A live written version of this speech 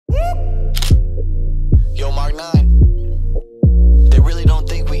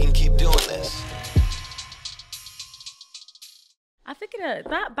Layla,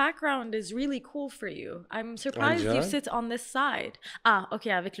 that background is really cool for you. I'm surprised you sit on this side.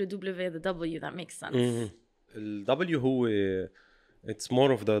 Okay, avec le W, the W, that makes sense. The W هو it's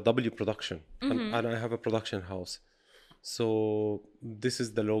more of the W production. And I have a production house. So this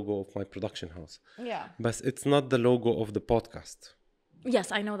is the logo of my production house. Yeah. But it's not the logo of the podcast.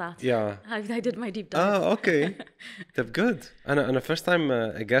 Yes, I know that. Yeah. I did my deep dive. Okay. That's good. أنا first time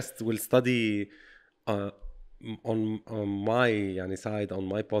a guest will study on my يعني side on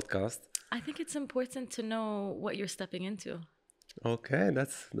my podcast. I think it's important to know what you're stepping into. Okay,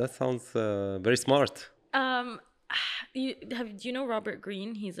 that sounds very smart. Do you know Robert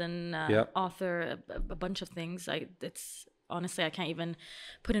Greene? He's an author, a bunch of things. It's honestly, I can't even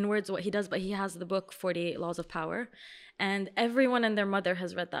put in words what he does, but he has the book 48 Laws of Power. And everyone and their mother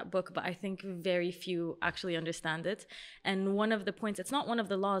has read that book, but I think very few actually understand it. And one of the points, it's not one of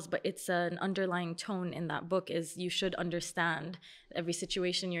the laws, but it's an underlying tone in that book, is you should understand every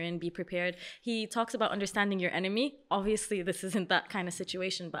situation you're in, be prepared. He talks about understanding your enemy. Obviously, this isn't that kind of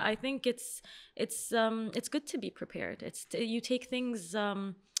situation, but I think it's good to be prepared. You take things,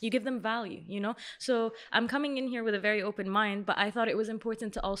 you give them value, you know? So I'm coming in here with a very open mind, but I thought it was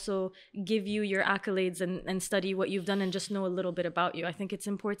important to also give you your accolades and study what you've done and just know a little bit about you. I think it's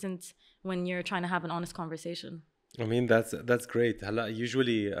important when you're trying to have an honest conversation. I mean, that's great.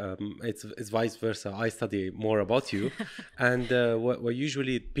 Usually it's vice versa. I study more about you. And what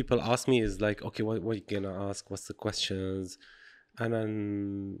usually people ask me is like, okay, what are you gonna ask? What's the questions?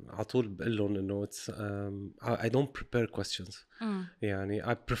 And على طول بقول لهم إنه it's I don't prepare questions. يعني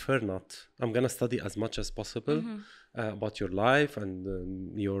I prefer not. I'm gonna study as much as possible about your life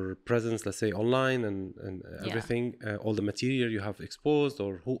and your presence, let's say online and everything, all the material you have exposed,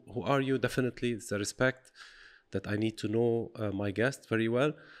 or who are you? Definitely, it's a respect that I need to know my guest very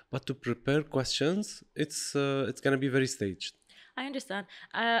well. But to prepare questions, it's gonna be very staged. I understand.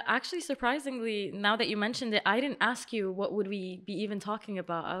 Actually, surprisingly, now that you mentioned it, I didn't ask you what would we be even talking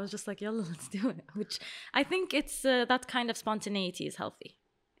about. I was just like, yalla, let's do it. Which I think it's that kind of spontaneity is healthy.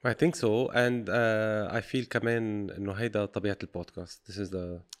 I think so, and I feel كمان إنه هيدا طبيعة البودكاست.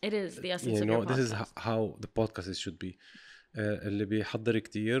 It is the essence of your podcast. This is how the podcast should be. اللي بيحضر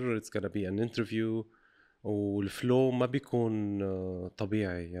كتير, it's gonna be an interview. والفلو ما بيكون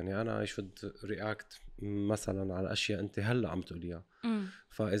طبيعي. يعني أنا I should react مثلا على أشياء أنت هلأ عم تقوليها.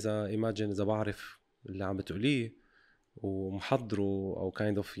 فإذا imagine إذا بعرف اللي عم بتقوليه ومحضره أو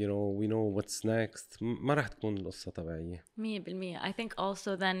kind of we know what's next, ما راح تكون القصة طبيعية. 100%. I think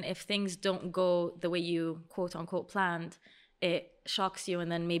also then if things don't go the way you quote unquote planned, it shocks you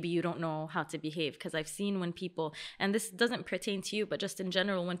and then maybe you don't know how to behave. Because I've seen when people, and this doesn't pertain to you, but just in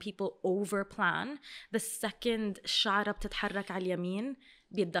general, when people over plan, the second شعرة بتتحرك على اليمين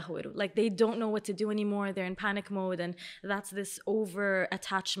بيتدهوروا. Like they don't know what to do anymore. They're in panic mode, and that's this over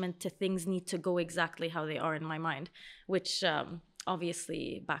attachment to things need to go exactly how they are in my mind, which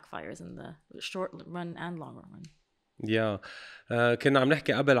obviously backfires in the short run and long run. كنا عم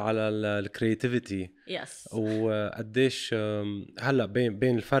نحكي قبل على الكرياتيفيتي. Yes. وقديش هلا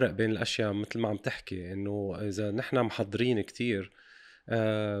بين الفرق بين الاشياء مثل ما عم تحكي انه اذا نحن محضرين كتير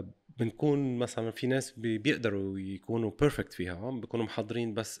بنكون مثلا في ناس بيقدروا يكونوا perfect فيها, بيكونوا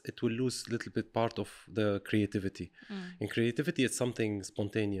محضرين بس it will lose little bit part of the creativity. In creativity it's something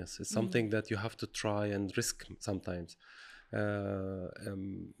spontaneous. It's something that you have to try and risk sometimes.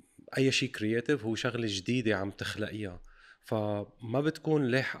 أي شيء creative هو شغلة جديدة عم تخلقيها, فما بتكون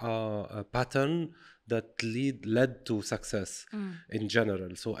لاحقة pattern that led to success in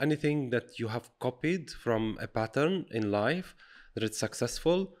general. So anything that you have copied from a pattern in life that it's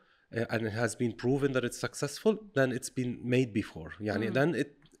successful and it has been proven that it's successful, then it's been made before. يعني then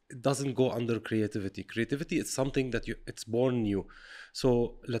it doesn't go under creativity. Creativity is something that it's born new.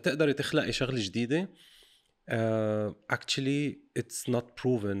 So لتقدري تخلقي شغلة جديدة, actually it's not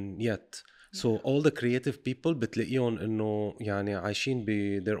proven yet. So all the creative people بتلاقيهم انه يعني عايشين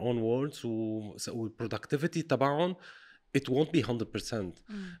ب their own worlds والproductivity تبعهم it won't be 100%.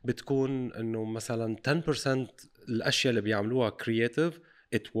 بتكون انه مثلا 10% الاشياء اللي بيعملوها creative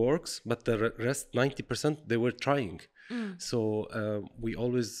it works, but the rest 90% they were trying. So we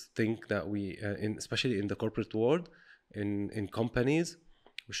always think that we especially in the corporate world, in companies,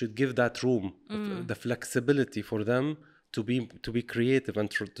 we should give that room, the flexibility for them to be creative and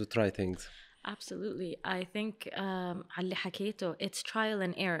to try things. Absolutely. I think على حكيته it's trial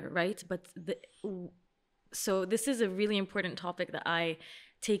and error, right? But so this is a really important topic that I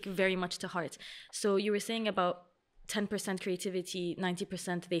take very much to heart. So you were saying about 10% creativity,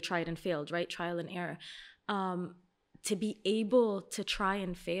 90% they tried and failed, right? Trial and error. to be able to try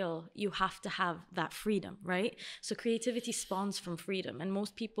and fail, you have to have that freedom, right? So creativity spawns from freedom. And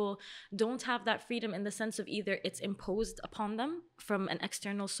most people don't have that freedom in the sense of either it's imposed upon them from an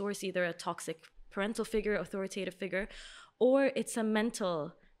external source, either a toxic parental figure, authoritative figure, or it's a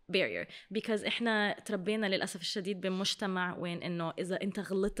mental barrier. Because احنا تربينا للأسف الشديد بمجتمع وين إنه إذا أنت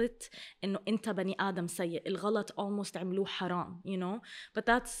غلطت إنه أنت بني آدم سيء، الغلط almost عملوه حرام, you know? But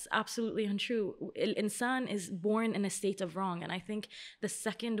that's absolutely untrue. الإنسان is born in a state of wrong, and I think the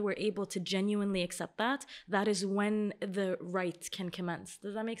second we're able to genuinely accept that, that is when the right can commence.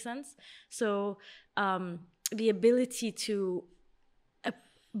 Does that make sense? So the ability to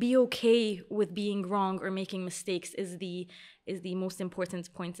be okay with being wrong or making mistakes is the most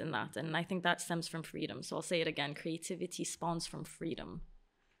important point in that, and I think that stems from freedom. So I'll say it again: creativity spawns from freedom.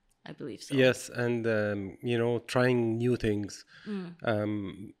 I believe so. Yes, and you know, trying new things,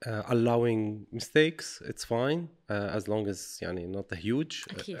 allowing mistakes. It's fine as long as يعني not huge,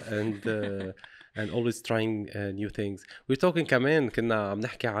 and always trying new things. We're talking كمان كنا عم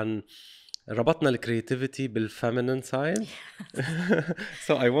نحكي عن ربطنا الكرياتيفيتي بالفeminine side.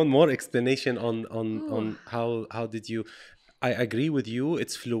 So I want more explanation on how did you. I agree with you.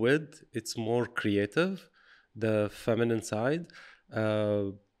 It's fluid. It's more creative, the feminine side,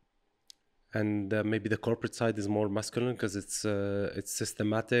 and maybe the corporate side is more masculine because it's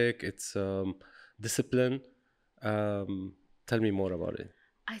systematic. It's discipline. Tell me more about it.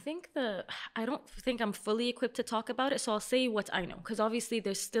 I don't think I'm fully equipped to talk about it, so I'll say what I know, because obviously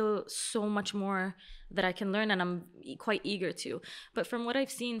there's still so much more that I can learn, and I'm quite eager to. But from what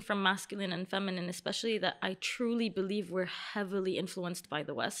I've seen from masculine and feminine, especially, that I truly believe we're heavily influenced by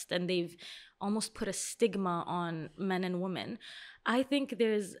the West, and they've almost put a stigma on men and women. I think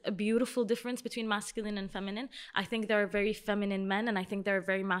there's a beautiful difference between masculine and feminine. I think there are very feminine men, and I think there are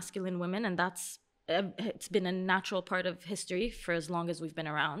very masculine women, and it's been a natural part of history for as long as we've been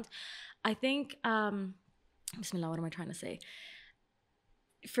around. I think, Bismillah, what am I trying to say?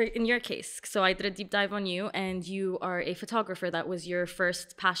 In your case, so I did a deep dive on you, and you are a photographer. That was your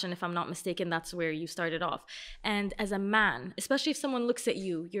first passion, if I'm not mistaken. That's where you started off. And as a man, especially if someone looks at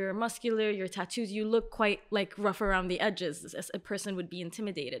you, you're muscular, you're tattoos, you look quite like rough around the edges. A person would be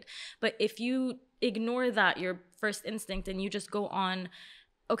intimidated. But if you ignore that, your first instinct, and you just go on,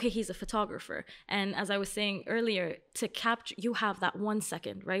 okay, he's a photographer. And as I was saying earlier, to capture, you have that 1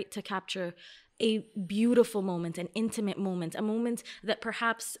 second, right? To capture a beautiful moment, an intimate moment, a moment that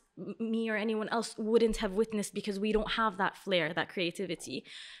perhaps me or anyone else wouldn't have witnessed because we don't have that flair, that creativity.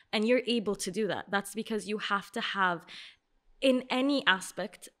 And you're able to do that. That's because you have to have, in any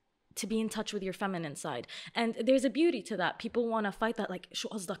aspect, to be in touch with your feminine side. And there's a beauty to that. People want to fight that, like, شو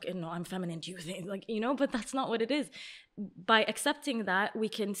قصدك إنه I'm feminine, do you think? Like, you know, but that's not what it is. By accepting that, we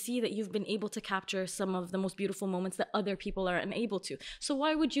can see that you've been able to capture some of the most beautiful moments that other people are unable to. So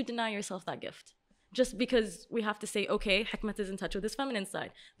why would you deny yourself that gift? Just because we have to say, okay, Hikmat is in touch with his feminine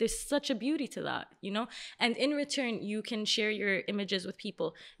side. There's such a beauty to that, you know? And in return, you can share your images with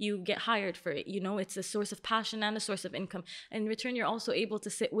people. You get hired for it, you know? It's a source of passion and a source of income. In return, you're also able to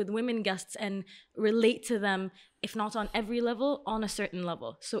sit with women guests and relate to them, if not on every level, on a certain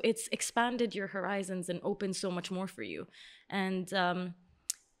level. So it's expanded your horizons and opened so much more for you. And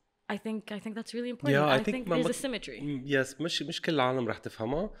I think that's really important. Yeah, I think there's a symmetry. Yes, مش كل العالم رح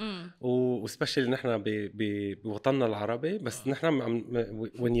تفهمها. وespecially نحن بوطننا العربي. بس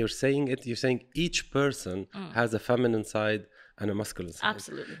نحن when you're saying it, you're saying each person has a feminine side and a masculine side.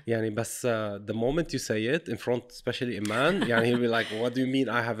 Absolutely. يعني بس the moment you say it in front, especially a man, يعني he'll be like, what do you mean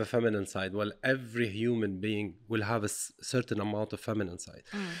I have a feminine side? Well, every human being will have a certain amount of feminine side.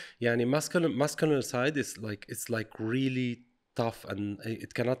 يعني masculine side is like, it's like really tough, and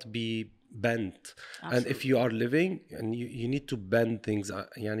it cannot be bent. Absolutely. And if you are living, and you need to bend things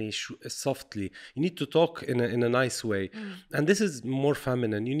يعني softly, you need to talk in a nice way, and this is more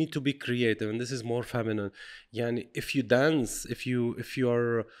feminine. You need to be creative, and this is more feminine. يعني if you dance, if you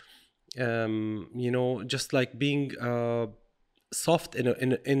are you know, just like being soft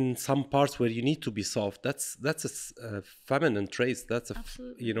in some parts where you need to be soft, that's a feminine trait. That's a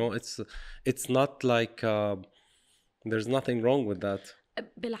you know, it's not like there's nothing wrong with that.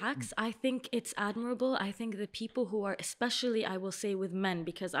 بالعكس, I think it's admirable. I think the people who are, especially I will say with men,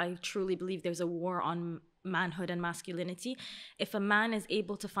 because I truly believe there's a war on manhood and masculinity. If a man is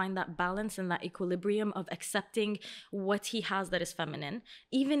able to find that balance and that equilibrium of accepting what he has that is feminine,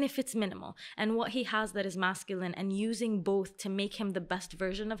 even if it's minimal, and what he has that is masculine, and using both to make him the best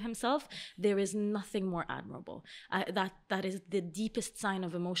version of himself, there is nothing more admirable. That is the deepest sign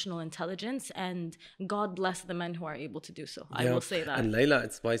of emotional intelligence, and God bless the men who are able to do so. I will say that. And Layla,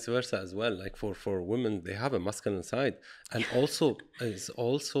 it's vice versa as well. Like for women, they have a masculine side, and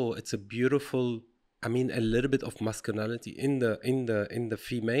it's a beautiful. I mean, a little bit of masculinity in the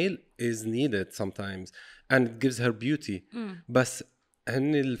female is needed sometimes, and it gives her beauty. بس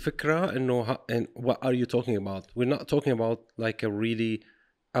هن الفكرة إنه and what are you talking about? We're not talking about like a really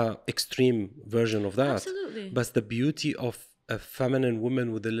extreme version of that. Absolutely. But the beauty of a feminine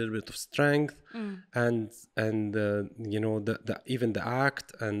woman with a little bit of strength and you know the even the act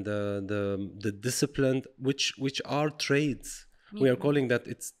and the discipline, which are traits. We are calling that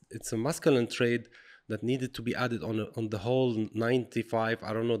it's a masculine trait that needed to be added on the whole 95,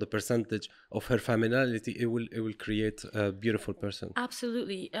 I don't know the percentage of her femininity. It will create a beautiful person.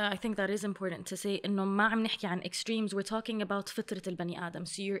 Absolutely. I think that is important to say. إنه ما عم نحكي عن extremes. We're talking about فطرة البني آدم.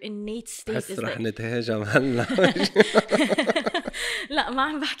 So your innate state is رح نتهاجم هلا. لا ما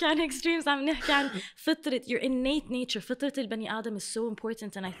عم بحكي عن extremes. عم نحكي عن فطرة your innate nature. فطرة البني آدم is so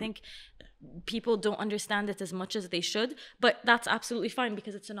important, and I think people don't understand it as much as they should, but that's absolutely fine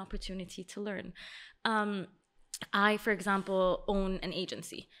because it's an opportunity to learn. I, for example, own an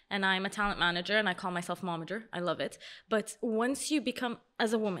agency, and I'm a talent manager, and I call myself momager. I love it. But once you become,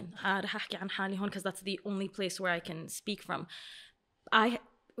 as a woman, because that's the only place where I can speak from.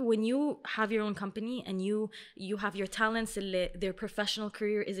 When you have your own company and you have your talents, their professional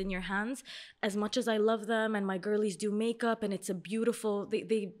career is in your hands. As much as I love them, and my girlies do makeup, and it's a beautiful,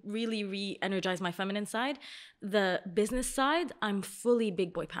 they really re-energize my feminine side. The business side, I'm fully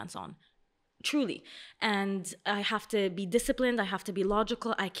big boy pants on. Truly. And I have to be disciplined. I have to be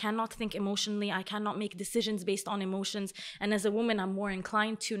logical. I cannot think emotionally. I cannot make decisions based on emotions. And as a woman, I'm more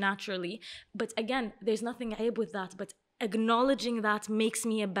inclined to naturally. But again, there's nothing aib with that. But acknowledging that makes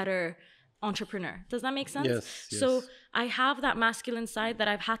me a better entrepreneur. Does that make sense? Yes. So I have that masculine side that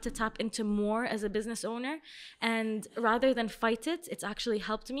I've had to tap into more as a business owner. And rather than fight it, it's actually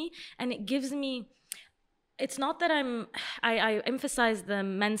helped me. And it gives me... It's not that I emphasize the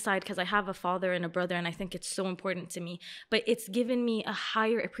men's side because I have a father and a brother, and I think it's so important to me, but it's given me a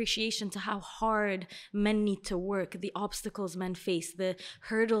higher appreciation to how hard men need to work, the obstacles men face, the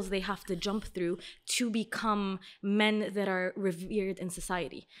hurdles they have to jump through to become men that are revered in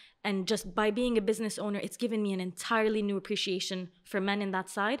society. And just by being a business owner, it's given me an entirely new appreciation for men in that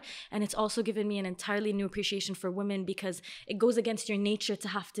side. And it's also given me an entirely new appreciation for women, because it goes against your nature to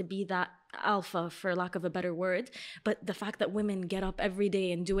have to be that alpha, for lack of a better word. But the fact that women get up every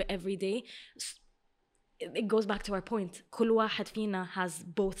day and do it every day, it goes back to our point. كل واحد فينا has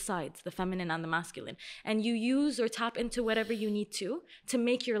both sides, the feminine and the masculine. And you use or tap into whatever you need to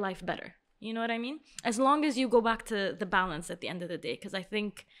make your life better. You know what I mean? As long as you go back to the balance at the end of the day. Because I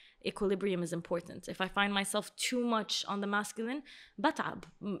think equilibrium is important. If I find myself too much on the masculine, بتعب.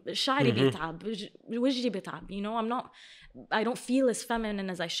 شعري بيتعب. وجهي بيتعب. You know, I don't feel as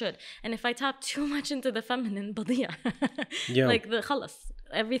feminine as I should. And if I tap too much into the feminine, بضيع. Like خلص,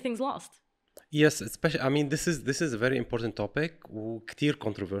 everything's lost. Yes, especially, I mean, this is a very important topic وكتير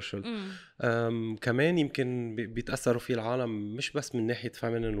controversial. كمان يمكن بيتأثروا فيه العالم مش بس من ناحية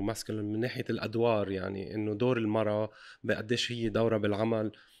feminine و masculine، من ناحية الأدوار. يعني إنه دور المرأة بقديش هي دورة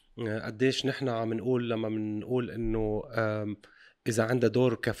بالعمل، قديش نحن عم نقول لما بنقول إنه إذا عندها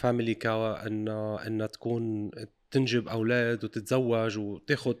دور كفاميلي إنها تكون تنجب أولاد وتتزوج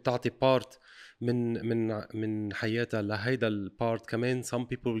وتاخد تعطي بارت من حياتها لهيدا البارت. كمان some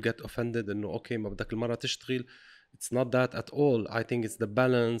people will get offended إنه أوكي ما بدك المرأة تشتغل. It's not that at all. I think it's the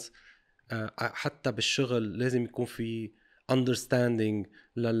balance. حتى بالشغل لازم يكون في understanding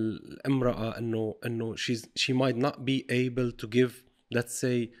للامرأة إنه she might not be able to give, let's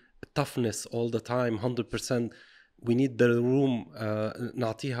say, toughness all the time 100%. we need the room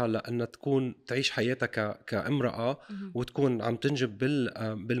نعطيها لأنها تكون تعيش حياتها كامرأة وتكون عم تنجب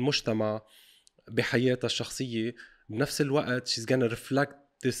بالمجتمع بحياتها الشخصية. بنفس الوقت she's gonna reflect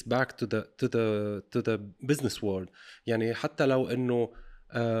this back to the business world. يعني حتى لو إنه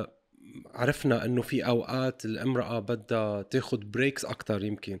عرفنا إنه في أوقات الامرأة بدها تاخد بريكس أكتر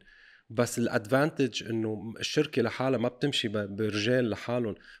يمكن، بس الادفانتج إنه الشركة لحالها ما بتمشي برجال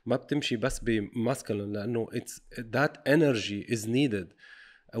لحالهم، ما بتمشي بس بماسكلين، لأنه that energy is needed.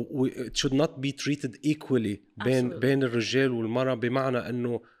 It should not be treated equally بين الرجال والمرأة، بمعنى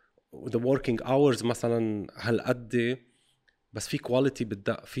إنه the working hours مثلا هالقد، بس في quality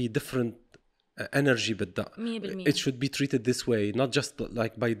في different energy بدها. 100%. It should be treated this way, not just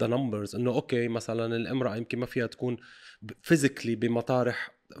like by the numbers. إنه أوكي مثلا الامرأة يمكن ما فيها تكون physically بمطارح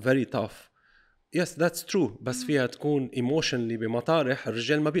very tough. Yes, that's true. بس فيها تكون emotionally بمطارح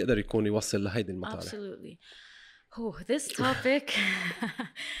الرجال ما بيقدر يكون يوصل لهيدي المطارح. Absolutely. Oh, this topic,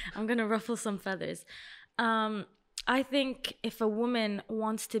 I'm gonna ruffle some feathers. I think if a woman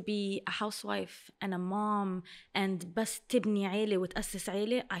wants to be a housewife and a mom and بس تبني عيلة وتأسس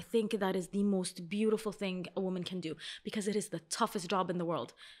عيلة, I think that is the most beautiful thing a woman can do, because it is the toughest job in the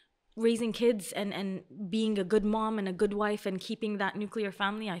world. Raising kids and being a good mom and a good wife and keeping that nuclear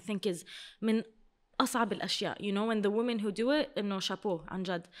family, I think is من أصعب الأشياء, you know, and the women who do it, إنه شابو عن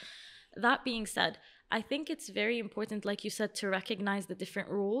جد. That being said, I think it's very important, like you said, to recognize the different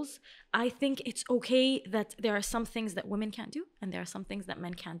roles. I think it's okay that there are some things that women can't do and there are some things that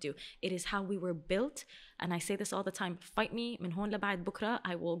men can't do. It is how we were built. And I say this all the time, fight me, من هون لبعد بكرة,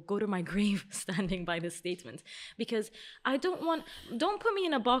 I will go to my grave standing by this statement. Because I don't put me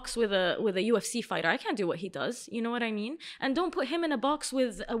in a box with a UFC fighter. I can't do what he does, you know what I mean? And don't put him in a box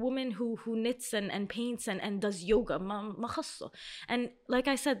with a woman who knits and paints and does yoga. ما خصه. And like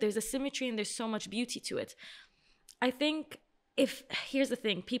I said, there's a symmetry and there's so much beauty to it. I think here's the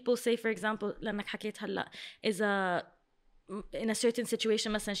thing, people say, for example, لأنك حكيت هلا, is in a certain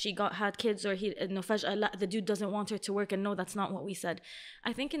situation, مثلا she had kids, or إنه فجأة لا, the dude doesn't want her to work, and no, that's not what we said.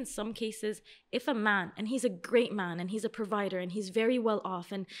 I think in some cases, if a man, and he's a great man, and he's a provider, and he's very well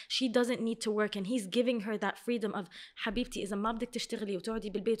off, and she doesn't need to work, and he's giving her that freedom of حبيبتي إذا ما بدك تشتغلي وتقعدي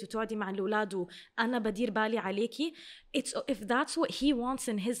بالبيت وتقعدي مع الأولاد وأنا بدير بالي عليكي, if that's what he wants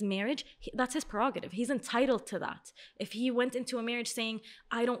in his marriage, that's his prerogative. He's entitled to that. If he went into a marriage saying,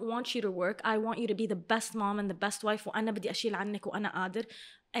 I don't want you to work, I want you to be the best mom and the best wife, وأنا بدي أشيل عنك وأنا قادر,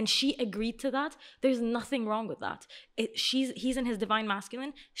 and she agreed to that, there's nothing wrong with that. He's in his divine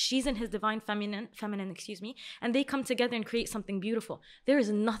masculine, she's in his divine feminine, and they come together and create something beautiful. There is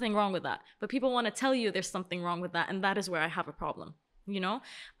nothing wrong with that. But people want to tell you there's something wrong with that, and that is where I have a problem. You know,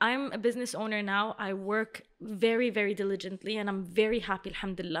 I'm a business owner now. I work very, very diligently, and I'm very happy,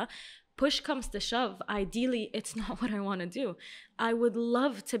 alhamdulillah. Push comes to shove, ideally, it's not what I want to do. I would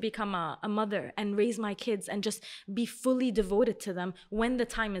love to become a mother and raise my kids and just be fully devoted to them when the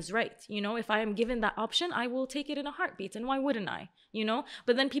time is right. You know, if I am given that option, I will take it in a heartbeat. And why wouldn't I? You know,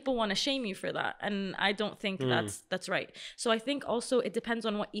 but then people want to shame you for that. And I don't think that's right. So I think also it depends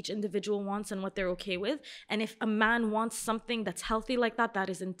on what each individual wants and what they're okay with. And if a man wants something that's healthy like that, that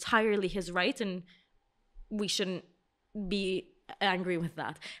is entirely his right. And we shouldn't be angry with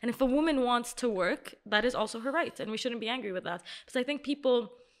that. And if a woman wants to work, that is also her right, and we shouldn't be angry with that. Because I think people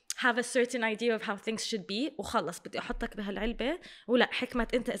have a certain idea of how things should be, وخلص بدي احطك بهالعلبة ولا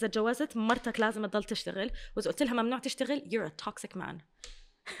حكمت انت اذا تجوزت مرتك لازم تضل تشتغل واذا قلت لها ممنوع تشتغل, you're a toxic man.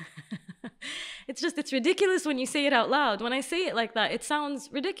 It's ridiculous when you say it out loud. When I say it like that, it sounds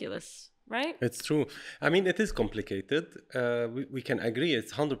ridiculous, right? It's true. I mean, it is complicated. We can agree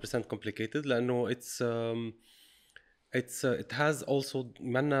it's 100% complicated لأنه it has also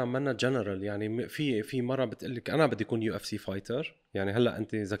منا general. يعني في مرة بتقلك أنا بدي أكون UFC fighter. يعني هلا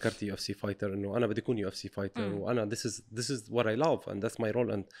أنت ذكرتي UFC fighter إنه أنا بدي أكون UFC fighter وأنا this is what I love and that's my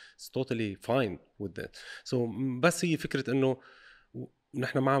role and it's totally fine with that. So بس هي فكرة إنه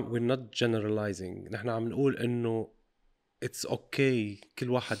نحن we're not generalizing. نحن عم نقول إنه it's okay كل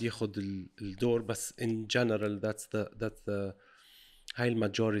واحد ياخد الدور, بس in general that's the high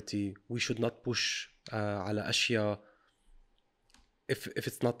majority. We should not push على أشياء if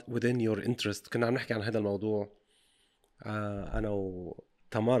it's not within your interest. كنا عم نحكي عن هذا الموضوع أنا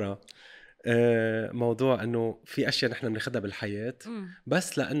وتمارا, موضوع إنه في أشياء نحن بناخدها بالحياة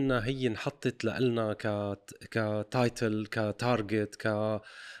بس لأنها هي انحطت لنا كتايتل, كتارجت,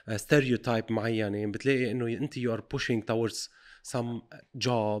 كستيريوتايب معينة. بتلاقي إنه أنت you are pushing towards some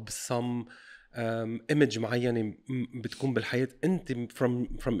job, some image معينة بتكون بالحياة. أنت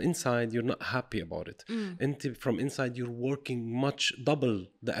from inside you're not happy about it. أنت from inside you're working much double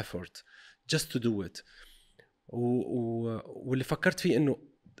the effort just to do it. واللي فكرت فيه إنه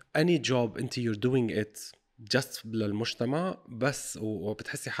any job أنت you're doing it just للمجتمع بس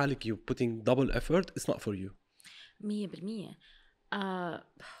وبتحسي حالك you're putting double effort, it's not for you. 100%.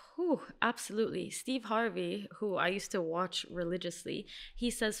 Absolutely. Steve Harvey, who I used to watch religiously, he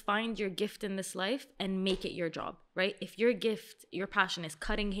says, find your gift in this life and make it your job, right? If your gift, your passion is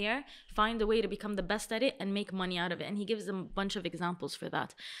cutting hair, find a way to become the best at it and make money out of it. And he gives them a bunch of examples for that.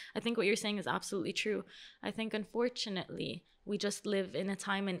 I think what you're saying is absolutely true. I think, unfortunately, We just live in a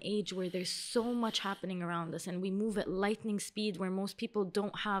time and age where there's so much happening around us, and we move at lightning speed where most people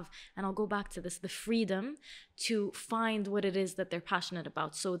don't have, and I'll go back to this, the freedom to find what it is that they're passionate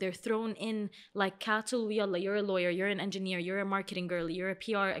about. So they're thrown in like cattle. Yalla, you're a lawyer, you're an engineer, you're a marketing girl, you're a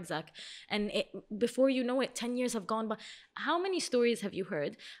PR exec. And before you know it, 10 years have gone by. How many stories have you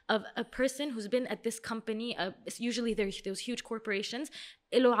heard of a person who's been at this company, usually there's those huge corporations,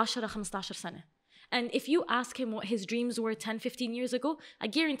 له 10 15 سنة. And if you ask him what his dreams were 10, 15 years ago, I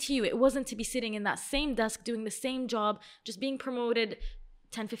guarantee you it wasn't to be sitting in that same desk doing the same job, just being promoted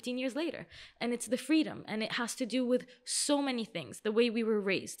 10, 15 years later. And it's the freedom, and it has to do with so many things. The way we were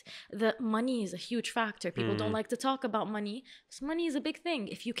raised. The money is a huge factor. People don't like to talk about money, but money is a big thing.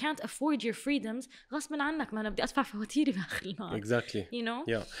 If you can't afford your freedoms, غصب عنك ما أنا بدي أدفع فواتيري بآخر النهار. Exactly. You know?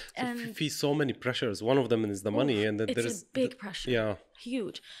 Yeah. So And so many pressures. One of them is the money, and then it's a big pressure. Yeah.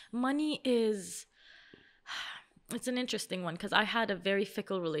 Huge. Money is... It's an interesting one because I had a very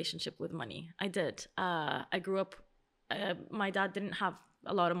fickle relationship with money. I did. I grew up... my dad didn't have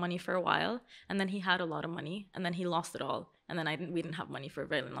a lot of money for a while, and then he had a lot of money, and then he lost it all, and then we didn't have money for a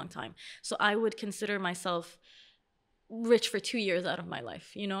very long time. So I would consider myself rich for 2 years out of my life,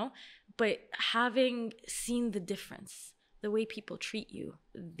 you know? But having seen the difference, the way people treat you,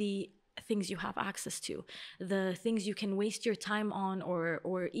 the things you have access to, the things you can waste your time on,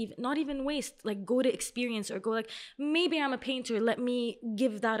 or even not even waste, like go to experience, or go like, maybe I'm a painter, let me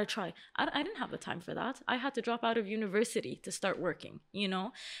give that a try. I didn't have the time for that. I had to drop out of university to start working, you know?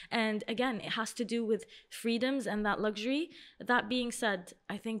 And again, it has to do with freedoms and that luxury. That being said,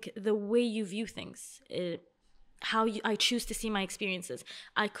 I think the way you view things, I choose to see my experiences.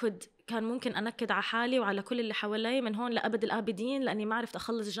 كان ممكن أنكد على حالي وعلى كل اللي حوالي من هون لأبد الآبدين لأني ما عرفت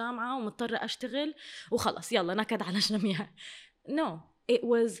أخلص جامعة ومضطرة أشتغل وخلص يلا نكد على الجميع. No, it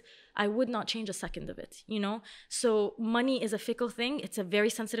was, I would not change a second of it, you know? So money is a fickle thing. It's a very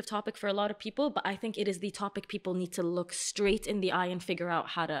sensitive topic for a lot of people, but I think it is the topic people need to look straight in the eye and figure out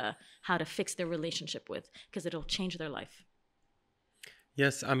how to fix their relationship with, because it'll change their life.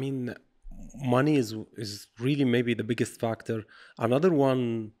 Yes, I mean, money is really maybe the biggest factor. Another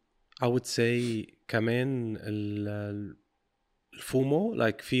one, I would say كمان FOMO,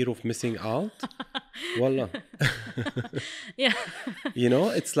 like fear of missing out. Wallah. Yeah. You know,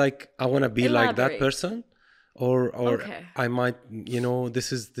 it's like I want to be like that person, or okay. I might, you know,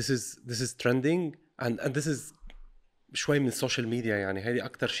 this is trending, and this is شوي من social media. يعني هذه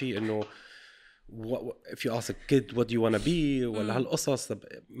أكتر شيء إنه if you ask a kid what do you want to be ولا هالقصص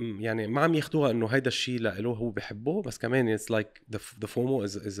يعني ما عم ياخدوها إنه هيدا الشيء لإله هو بحبه بس كمان it's like the FOMO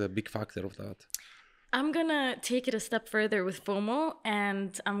is a big factor of that. I'm gonna take it a step further with FOMO,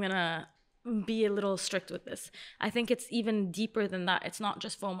 and I'm gonna be a little strict with this. I think it's even deeper than that. It's not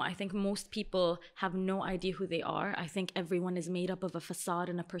just FOMO. I think most people have no idea who they are. I think everyone is made up of a facade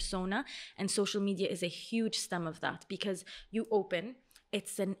and a persona, and social media is a huge stem of that, because you open,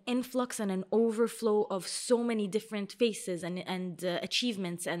 it's an influx and an overflow of so many different faces and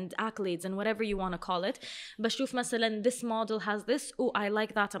achievements and accolades and whatever you want to call it. بشوف مثلا this model has this, oh I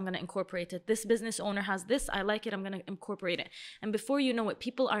like that, I'm going to incorporate it. This business owner has this, I like it, I'm going to incorporate it. And before you know it,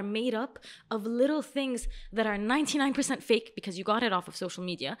 people are made up of little things that are 99% fake because you got it off of social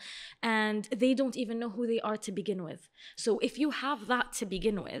media, and they don't even know who they are to begin with. So if you have that to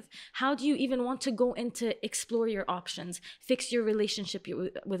begin with, how do you even want to go into explore your options, fix your relationship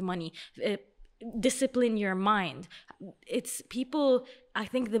with money, discipline your mind? It's people, I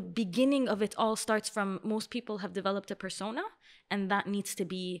think the beginning of it all starts from most people have developed a persona, and that needs to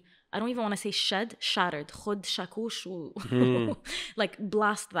be, I don't even want to say shattered, khud shakush, like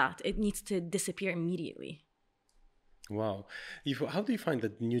blast that. It needs to disappear immediately. Wow. How do you find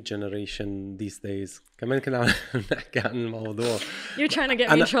the new generation these days? كمان كنا نحكي عن الموضوع. You're trying to get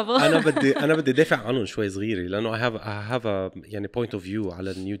me in trouble. أنا بدي دافع عنهم شوي صغيرة لأنه I have a يعني point of view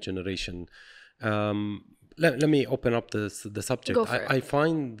على the new generation. Let me open up the subject. Go for it. I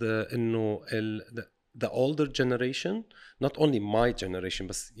find إنه the older generation, not only my generation,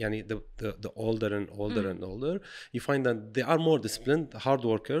 but يعني the older and older and older, you find that they are more disciplined, hard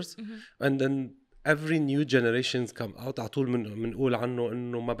workers, and then every new generations come out على طول منقول عنه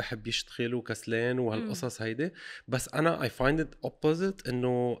إنه ما بحب يشتغل وكسلان وهالقصص هيدي. بس أنا I find it opposite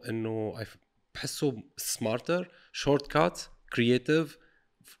إنه بحسه smarter, shortcuts, creative,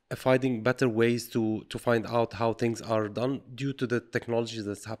 finding better ways to find out how things are done due to the technology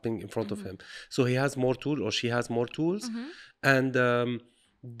that's happening in front of him. So he has more tools, or she has more tools, and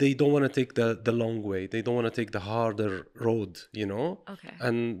they don't want to take the long way. They don't want to take the harder road, you know? Okay.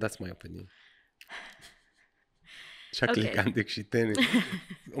 And that's my opinion. شكلك عندك شيء تاني.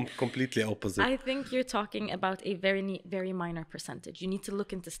 Completely opposite. I think you're talking about a very, very minor percentage. You need to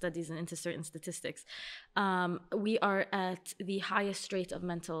look into studies and into certain statistics. We are at the highest rate of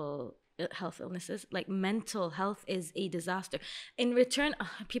mental health illnesses. Like, mental health is a disaster. In return,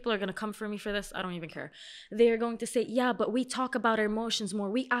 people are going to come for me for this. I don't even care. They're going to say, yeah, but we talk about our emotions more.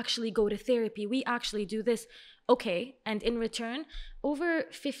 We actually go to therapy. We actually do this. Okay. And in return, over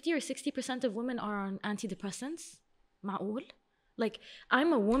 50 or 60% of women are on antidepressants. معقول? Like,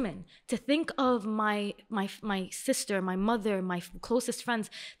 I'm a woman. To think of my sister, my mother, my closest friends,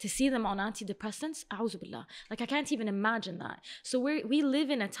 to see them on antidepressants, a'udhu billah. Like, I can't even imagine that. So we live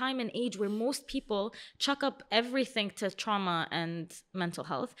in a time and age where most people chuck up everything to trauma and mental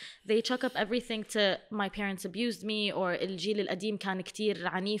health. They chuck up everything to my parents abused me, or الجيل القديم كان كتير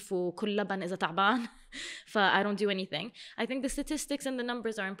عنيف وكل لبن إذا تعبان. I don't do anything. I think the statistics and the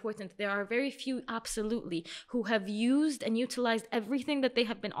numbers are important. There are very few, absolutely, who have used and utilized everything that they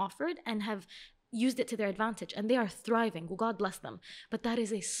have been offered and have used it to their advantage, and they are thriving. Well, God bless them. But that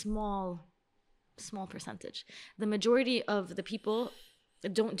is a small percentage. The majority of the people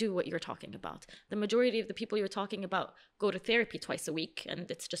don't do what you're talking about. The majority of the people you're talking about go to therapy twice a week, and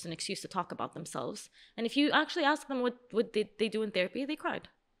it's just an excuse to talk about themselves. And if you actually ask them what they do in therapy, they cried.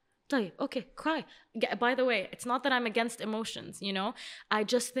 Okay, cry. By the way, it's not that I'm against emotions, you know. I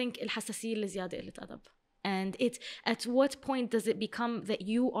just think الحساسية اللي زيادة قلة أدب. And it's, at what point does it become that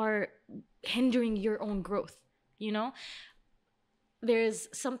you are hindering your own growth, you know? There's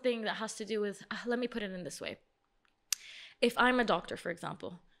something that has to do with, let me put it in this way. If I'm a doctor, for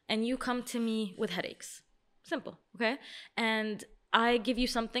example, and you come to me with headaches, simple, okay? And I give you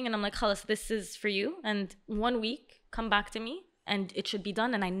something and I'm like, khalas, this is for you. And 1 week, come back to me and it should be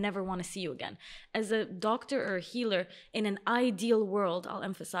done, and I never want to see you again. As a doctor or a healer, in an ideal world, I'll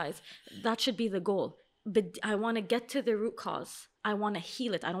emphasize, that should be the goal. But I want to get to the root cause. I want to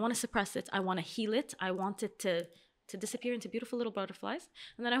heal it. I don't want to suppress it. I want to heal it. I want it to disappear into beautiful little butterflies.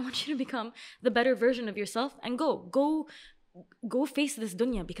 And then I want you to become the better version of yourself and go face this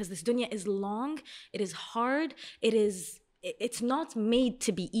dunya, because this dunya is long. It is hard. It's not made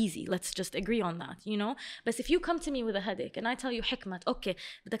to be easy. Let's just agree on that, you know? But if you come to me with a headache and I tell you, Hikmat, okay,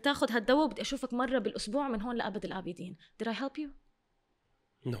 بدك تاخد هالدواء وبدي أشوفك مرة بالأسبوع من هون لأبد الآبدين. Did I help you?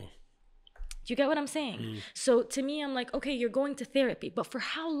 No. Do you get what I'm saying? So to me, I'm like, okay, you're going to therapy, but for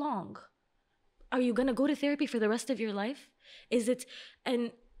how long? Are you going to go to therapy for the rest of your life? Is it,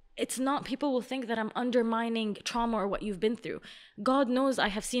 and it's not, people will think that I'm undermining trauma or what you've been through. God knows I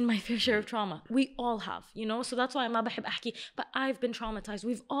have seen my fair share of trauma. We all have, you know? So that's why ما بحب أحكي, but I've been traumatized.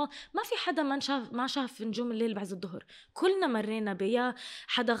 We've all, ما في حدا ما شاف نجوم الليل بعز الظهر. كلنا مرينا بيا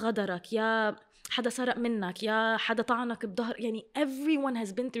حدا غدرك, يا حدا سرق منك, يا حدا طعنك بظهر. يعني everyone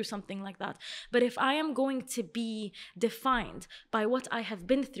has been through something like that. But if I am going to be defined by what I have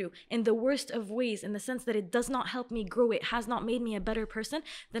been through in the worst of ways, in the sense that it does not help me grow, it has not made me a better person,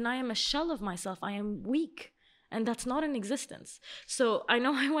 then I am a shell of myself. I am weak. And that's not in existence. So I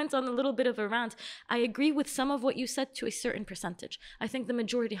know I went on a little bit of a rant. I agree with some of what you said to a certain percentage. I think the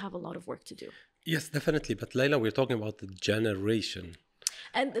majority have a lot of work to do. Yes, definitely. But Layla, we're talking about the generation.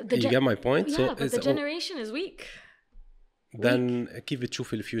 And you get my point? Yeah, so but the generation is weak. Then كيف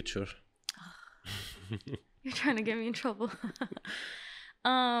بتشوفي الفيوتشر? You're trying to get me in trouble.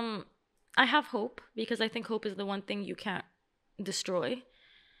 I have hope, because I think hope is the one thing you can't destroy.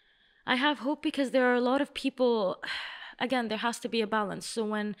 I have hope because there are a lot of people, again, there has to be a balance. So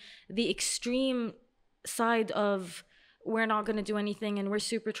when the extreme side of we're not going to do anything and we're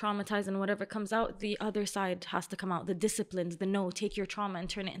super traumatized and whatever comes out, the other side has to come out. The disciplines, the no, take your trauma and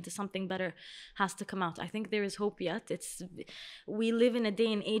turn it into something better has to come out. I think there is hope yet. We live in a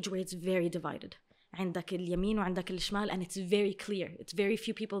day and age where it's very divided. عندك اليمين وعندك الشمال, and it's very clear. It's very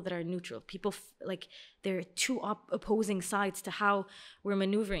few people that are neutral. People like there are two opposing sides to how we're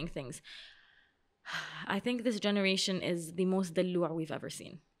maneuvering things. I think this generation is the most دلوع we've ever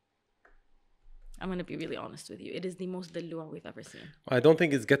seen. I'm going to be really honest with you. It is the most دلوع we've ever seen. I don't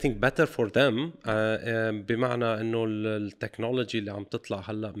think it's getting better for them. بمعنى انه التكنولوجي اللي عم تطلع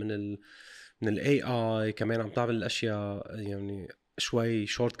هلا من ال AI كمان عم تعمل الاشياء يعني شوي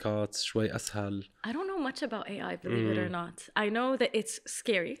shortcuts, شوي أسهل. I don't know much about AI, believe it or not. I know that it's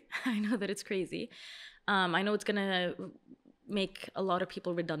scary. I know that it's crazy. I know it's going to make a lot of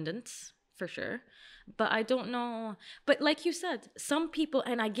people redundant, for sure. But I don't know. But like you said, some people,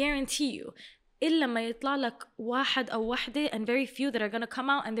 and I guarantee you, إلا ما يطلع لك واحد أو واحدة, and very few that are going to come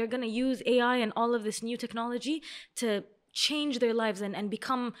out and they're going to use AI and all of this new technology to change their lives and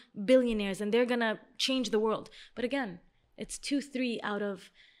become billionaires, and they're going to change the world. But again, it's 2-3 out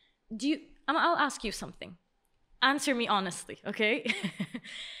of. I'll ask you something. answer me honestly, okay?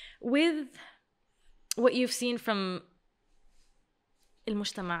 With what you've seen from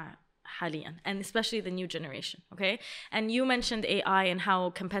المجتمع حاليا, and especially the new generation, okay? And you mentioned AI and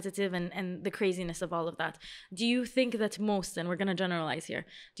how competitive and the craziness of all of that. Do you think that most, and we're going to generalize here,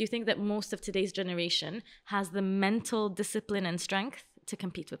 do you think that most of today's generation has the mental discipline and strength to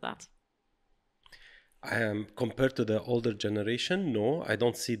compete with that? Compared to the older generation, no, I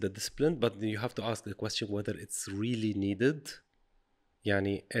don't see the discipline, but you have to ask the question whether it's really needed.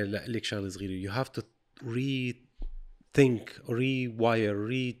 يعني لك شغلة صغيرة, you have to rethink, rewire,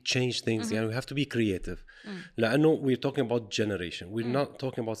 rechange things. يعني we have to be creative. لأنه we're talking about generation. We're not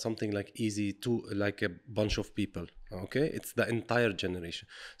talking about something like easy to like a bunch of people. Okay, it's the entire generation.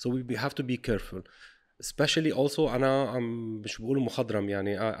 So we have to be careful. Especially also أنا مش بقول مخضرم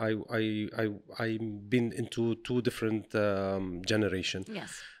يعني I've been into two different generation.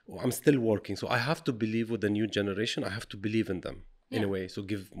 Yes. I'm still working, so I have to believe with the new generation. I have to believe in them in a way. So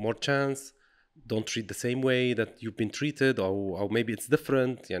give more chance. Don't treat the same way that you've been treated, or maybe it's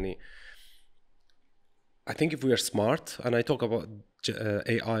different. يعني I think if we are smart, and I talk about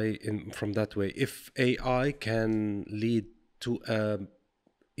AI from that way, if AI can lead to a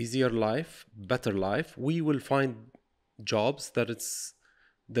easier life, better life, we will find jobs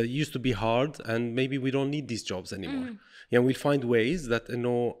that used to be hard, and maybe we don't need these jobs anymore. يعني we'll find ways that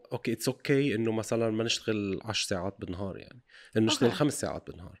إنه okay, it's okay إنه مثلا ما نشتغل 10 ساعات بالنهار, يعني إنه نشتغل 5 ساعات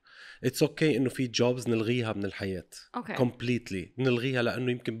بالنهار. It's okay إنه في jobs نلغيها من الحياة completely, نلغيها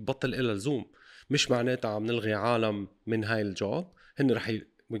لأنه يمكن بطل إلها لزوم. مش معناتها عم نلغي عالم من هاي الجوب, هن رح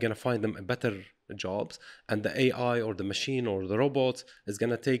we're gonna find them a better jobs, and the AI or the machine or the robot is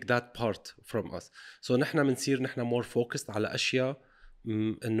gonna take that part from us. So نحنا منصير نحنا more focused على أشياء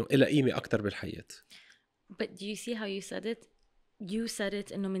إنه إلها قيمة أكتر بالحياة. But do you see how you said it? You said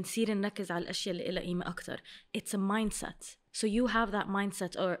it إنه منصير نركز على الأشياء اللي إلها قيمة أكتر. It's a mindset. So you have that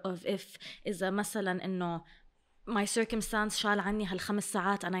mindset of if إذا مثلا إنه my circumstance شال عني هال5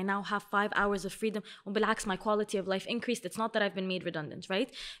 ساعات and I now have 5 hours of freedom وبالعكس my quality of life increased. It's not that I've been made redundant, right?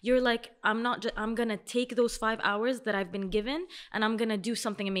 You're like, I'm gonna take those 5 hours that I've been given and I'm gonna do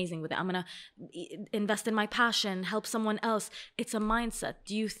something amazing with it. I'm gonna invest in my passion, help someone else. It's a mindset.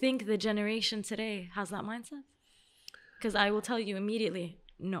 Do you think the generation today has that mindset? Because I will tell you immediately,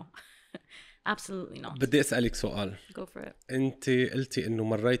 no. Absolutely not. بدي أسألك سؤال. Go for it. أنت قلتي إنه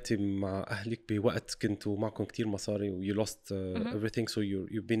مريتي مع أهلك بوقت كنتوا معكم كتير مصاري و you lost everything, so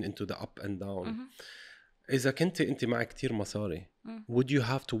you've been into the up and down. إذا كنت أنت معك كتير مصاري, would you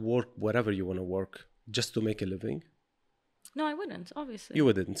have to work wherever you want to work just to make a living? No, I wouldn't, obviously. You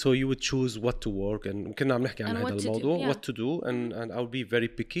wouldn't. So you would choose what to work, and كنا عم نحكي عن هذا الموضوع, what to do, and I will be very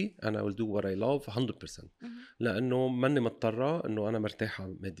picky and I will do what I love 100%. لأنه ماني مضطرة إنه أنا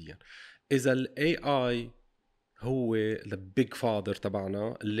مرتاحة ماديا. إذا ال AI هو the big father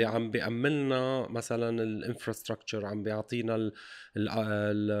تبعنا اللي عم بيأملنا مثلا الانفراستراكشر, عم بيعطينا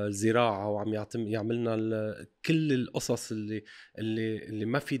الزراعة, وعم يعملنا كل القصص اللي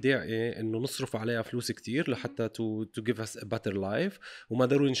ما في داعي إنه نصرف عليها فلوس كتير لحتى to give us a better life, وما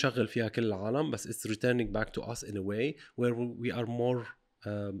ضروري نشغل فيها كل العالم, بس it's returning back to us in a way where we are more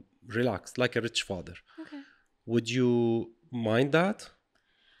relaxed, like a rich father. Okay. Would you mind that?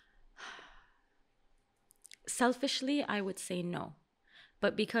 Selfishly, I would say no.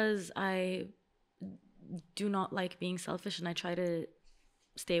 But because I do not like being selfish and I try to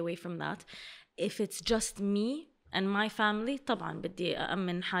stay away from that, if it's just me and my family, طبعاً بدي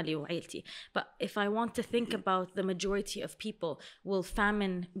أأمن حالي وعيلتي. But if I want to think about the majority of people, will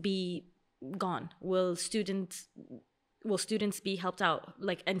famine be gone? Will students be helped out,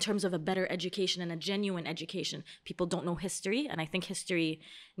 like in terms of a better education and a genuine education? People don't know history, and I think history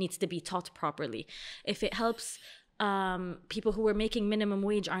needs to be taught properly. If it helps people who were making minimum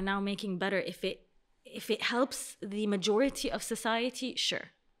wage are now making better, if it helps the majority of society, sure,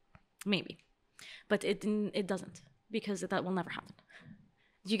 maybe, but it doesn't, because that will never happen.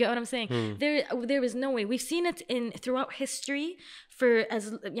 Do you get what I'm saying? There is no way. We've seen it throughout history for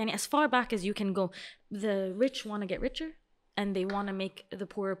as far back as you can go. The rich want to get richer and they want to make the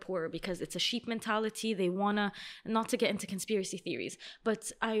poor poorer because it's a sheep mentality. They want to, not to get into conspiracy theories, but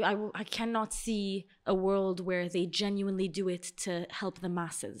I cannot see a world where they genuinely do it to help the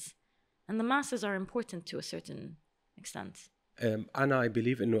masses. And the masses are important to a certain extent. And I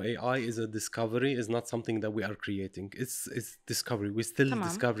believe in AI is a discovery, is not something that we are creating. It's discovery. We're still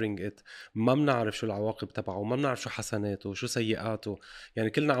discovering it. ما بنعرف شو العواقب تبعه, ما بنعرف شو حسناته شو سيئاته. يعني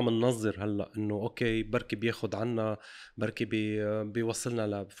كلنا عم ننظر هلا انه اوكي بركي بياخد عنا, بركي بيوصلنا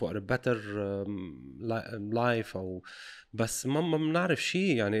لفوق better life, او بس ما بنعرف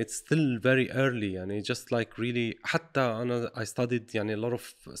شيء يعني. it's still very early يعني. just like really حتى أنا I studied يعني a lot of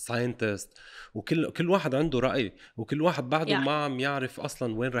scientists وكل واحد عنده رأي وكل واحد بعده Yeah. ما عم يعرف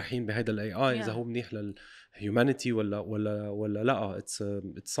أصلا وين رايحين بهيدا ال AI إذا Yeah. هو منيح للhumanity ولا لا.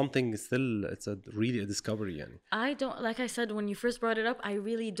 it's something still. it's a really a discovery يعني. I don't, like I said, when you first brought it up, I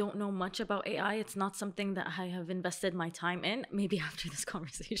really don't know much about AI. It's not something that I have invested my time in. Maybe after this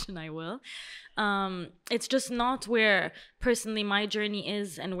conversation I will. It's just not where personally my journey is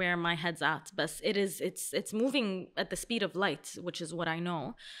and where my head's at. But it's moving at the speed of light, which is what I know.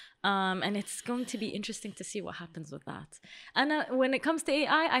 And it's going to be interesting to see what happens with that. And when it comes to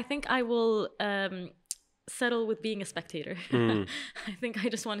AI, I think I will settle with being a spectator. I think I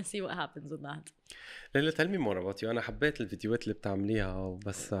just want to see what happens with that. ليلى tell me more about you. أنا حبيت الفيديوهات اللي بتعمليها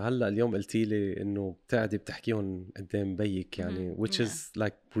بس هلأ اليوم قلتي لي إنه بتقعدي بتحكيهم قدام بيك يعني which Yeah. is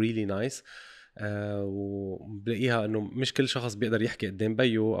like really nice. وبلاقيها إنه مش كل شخص بيقدر يحكي قدام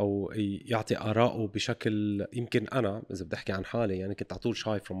بيه أو يعطي آراءه بشكل. يمكن أنا إذا بدي أحكي عن حالي يعني كنت على طول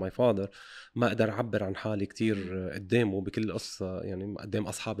shy from my father. ما أقدر أعبر عن حالي كتير قدامه بكل قصة يعني. قدام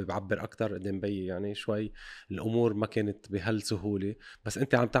أصحابي بعبر أكتر، قدام بي يعني شوي الأمور ما كانت بهالسهولة. بس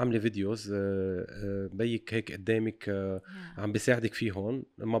أنت عم تعملي فيديوز بيك هيك قدامك عم بيساعدك فيهون.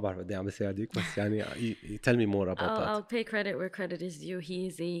 ما بعرف قد ايه عم بيساعدك بس يعني tell me more about that. I'll pay credit where credit is due.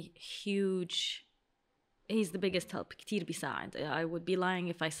 He's the biggest help. كتير بيساعد. I would be lying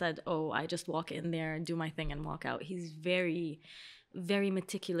if I said, oh, I just walk in there, do my thing and walk out. He's very, very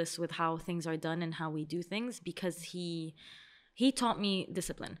meticulous with how things are done and how we do things because he taught me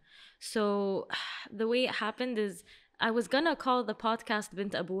discipline. So the way it happened is I was gonna call the podcast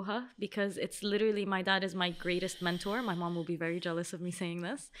Bint Abuha because it's literally, my dad is my greatest mentor. My mom will be very jealous of me saying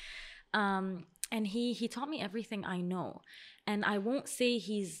this. And he taught me everything I know. And I won't say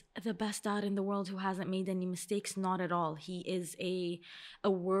he's the best dad in the world who hasn't made any mistakes. Not at all. He is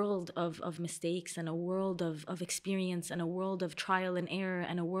a world of mistakes and a world of experience and a world of trial and error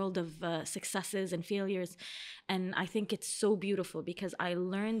and a world of successes and failures. And I think it's so beautiful because I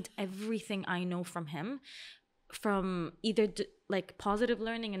learned everything I know from him, from either like positive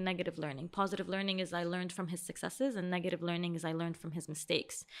learning and negative learning. Positive learning is I learned from his successes, and negative learning is I learned from his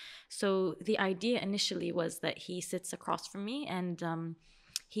mistakes. So the idea initially was that he sits across from me and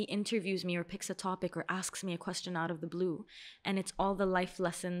he interviews me or picks a topic or asks me a question out of the blue, and it's all the life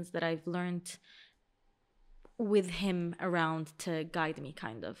lessons that I've learned with him around to guide me,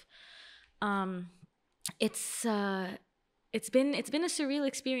 kind of. It's been a surreal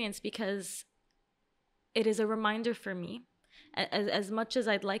experience because it is a reminder for me. As much as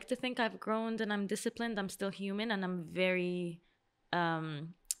I'd like to think I've grown and I'm disciplined, I'm still human and I'm very,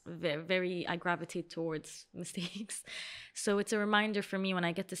 I gravitate towards mistakes. So it's a reminder for me when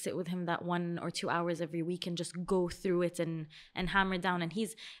I get to sit with him that 1 or 2 hours every week and just go through it and hammer down. And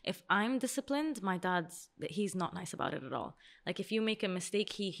if I'm disciplined, my he's not nice about it at all. Like if you make a mistake,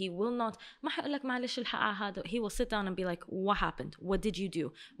 he will not, he will sit down and be like, what happened? What did you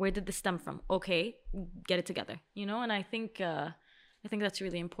do? Where did this stem from? Okay, get it together, you know? And I think that's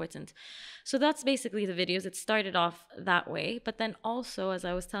really important. So that's basically the videos. It started off that way. But then also, as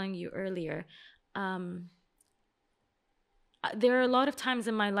I was telling you earlier, there are a lot of times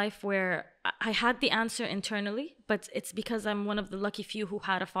in my life where I had the answer internally, but it's because I'm one of the lucky few who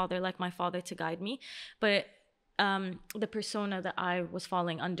had a father like my father to guide me. But the persona that I was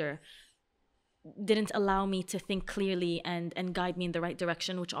falling under didn't allow me to think clearly and guide me in the right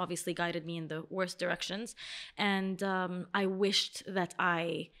direction, which obviously guided me in the worst directions. And I wished that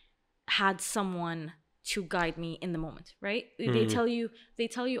I had someone to guide me in the moment, right? They tell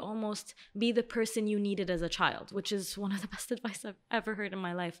you almost be the person you needed as a child, which is one of the best advice I've ever heard in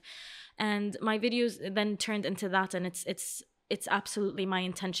my life. And my videos then turned into that, and it's absolutely my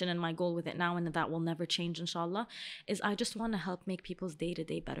intention and my goal with it now, and that will never change, inshallah, is I just want to help make people's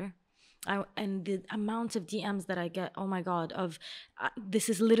day-to-day better. And the amount of DMs that I get, oh my God, of this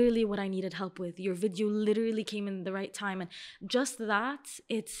is literally what I needed help with. Your video literally came in the right time. And just that,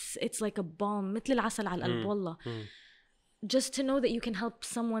 it's like a balm. مثل العسل على القلب والله. Just to know that you can help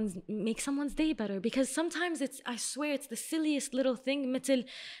make someone's day better. Because sometimes I swear it's the silliest little thing. مثل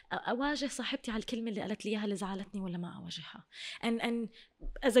أواجه صاحبتي على الكلمة اللي قالت لي إياها اللي زعلتني ولا ما أواجهها. And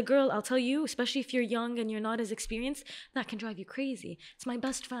as a girl, I'll tell you, especially if you're young and you're not as experienced, that can drive you crazy. It's my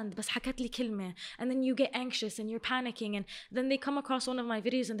best friend, بس حكت لي كلمة. And then you get anxious and you're panicking. And then they come across one of my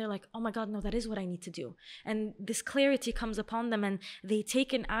videos and they're like, oh my God, no, that is what I need to do. And this clarity comes upon them and they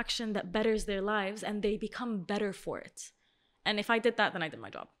take an action that betters their lives and they become better for it. And if I did that, then I did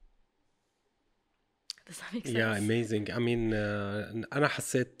my job. Does that make sense? Yeah, amazing. I mean, أنا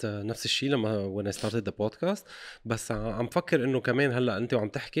حسيت نفس الشيء لما when I started the podcast. بس عم فكر إنه كمان هلا أنت وعم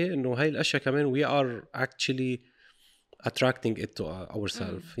تحكي إنه هاي الأشياء كمان we are actually attracting it to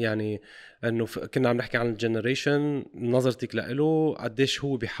ourselves. يعني إنه كنا عم نحكي عن الجنريشن، نظرتك لإله قديش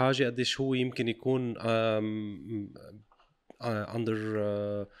هو بحاجة، قديش هو يمكن يكون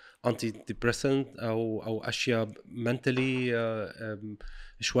under antidepressant أو أشياء mentally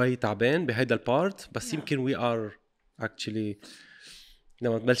شوي تعبان بهيدا البارت. بس يمكن we are actually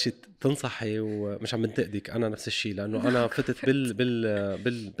لما تبلشي تنصحي ومش عم بنتقدك أنا نفس الشيء، لأنه أنا فتت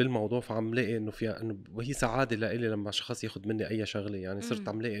بالموضوع، فعم لاقي إنه فيها إنه وهي سعادة لإلي لما شخص ياخد مني أي شغلة. يعني صرت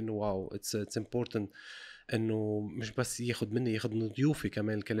عم لاقي إنه واو it's important إنه مش بس ياخد مني، ياخد من ضيوفي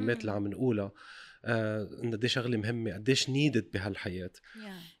كمان الكلمات اللي عم نقولها، إنه قديش شغلة مهمة، قديش needed بهالحياة.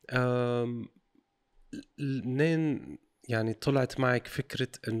 منين يعني طلعت معك فكرة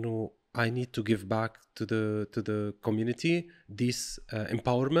إنه I need to give back to the community this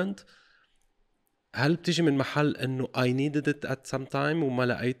empowerment؟ هل بتيجي من محل إنه I needed it at some time وما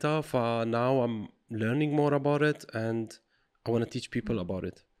لقيتها now I'm learning more about it and I want to teach people about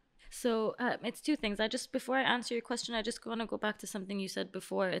it? So it's two things. Before I answer your question, I just want to go back to something you said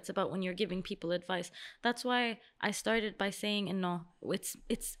before. It's about when you're giving people advice. That's why I started by saying, no,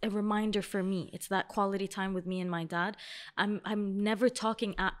 it's a reminder for me. It's that quality time with me and my dad. I'm never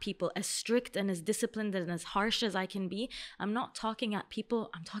talking at people as strict and as disciplined and as harsh as I can be. I'm not talking at people.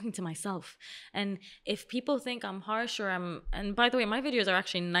 I'm talking to myself. And if people think I'm harsh and by the way, my videos are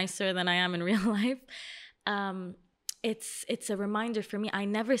actually nicer than I am in real life. It's a reminder for me. I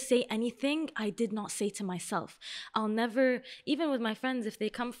never say anything I did not say to myself. I'll never, even with my friends, if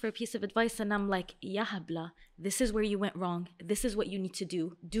they come for a piece of advice and I'm like, ya habla, this is where you went wrong. This is what you need to do.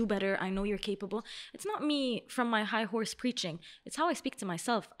 Do better. I know you're capable. It's not me from my high horse preaching. It's how I speak to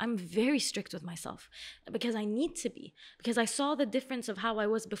myself. I'm very strict with myself because I need to be, because I saw the difference of how I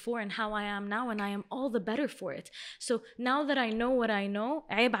was before and how I am now, and I am all the better for it. So now that I know what I know,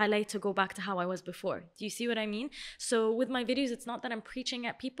 عيب علي to go back to how I was before. Do you see what I mean? So with my videos, it's not that I'm preaching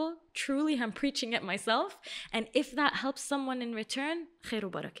at people. Truly, I'm preaching at myself. And if that helps someone in return, خير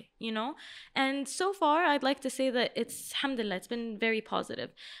وبركة, you know? And so far, I'd like to say that it's, alhamdulillah, it's been very positive.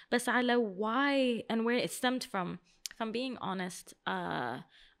 But على why and where it stemmed from, if I'm being honest,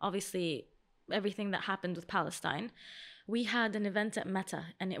 obviously, everything that happened with Palestine, we had an event at Meta,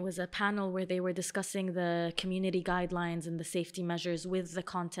 and it was a panel where they were discussing the community guidelines and the safety measures with the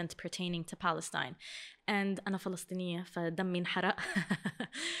content pertaining to Palestine. And أنا فلسطينية فدمي انحرق.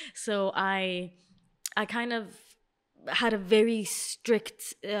 So I kind of had a very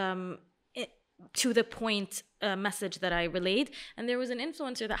strict to the point message that I relayed, and there was an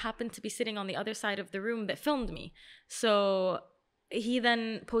influencer that happened to be sitting on the other side of the room that filmed me. So he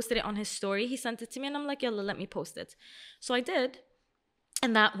then posted it on his story. He sent it to me and I'm like, yalla, let me post it. So I did,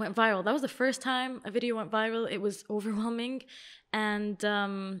 and that went viral. That was the first time a video went viral. It was overwhelming, and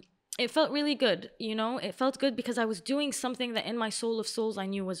it felt really good, you know? It felt good because I was doing something that in my soul of souls I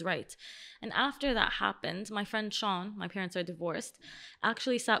knew was right. And after that happened, my friend Sean, my parents are divorced,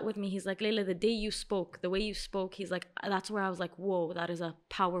 actually sat with me. He's like, Layla, the day you spoke, the way you spoke, he's like, that's where I was like, whoa, that is a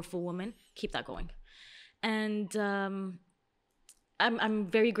powerful woman. Keep that going. And I'm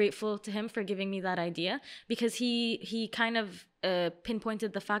very grateful to him for giving me that idea, because he kind of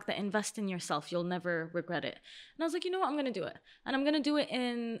pinpointed the fact that invest in yourself, you'll never regret it. And I was like, you know what, I'm going to do it. And I'm going to do it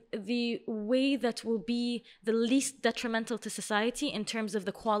in the way that will be the least detrimental to society in terms of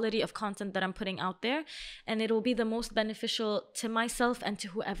the quality of content that I'm putting out there. And it'll be the most beneficial to myself and to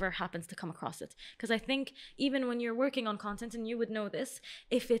whoever happens to come across it. Because I think even when you're working on content, and you would know this,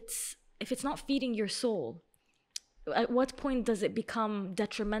 if it's not feeding your soul, at what point does it become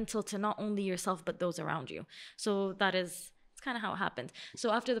detrimental to not only yourself but those around you? So it's kind of how it happened. So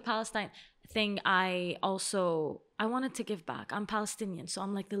after the Palestine thing, I wanted to give back. I'm Palestinian, so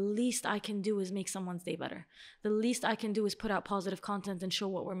I'm like, the least I can do is make someone's day better. The least I can do is put out positive content and show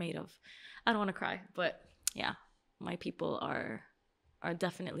what we're made of. I don't want to cry, but yeah, my people are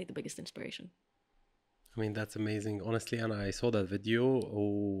definitely the biggest inspiration. I mean, that's amazing. Honestly, and I saw that video.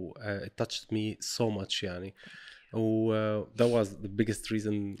 It touched me so much, يعني. That was the biggest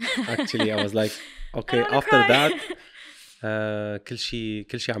reason actually. I was like, okay, after that كل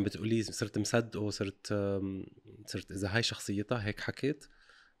شيء عم بتقوليه صرت مصدقه، صرت إذا هاي شخصيتها هيك حكيت.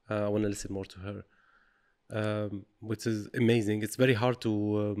 I want to listen more to her, which is amazing. It's very hard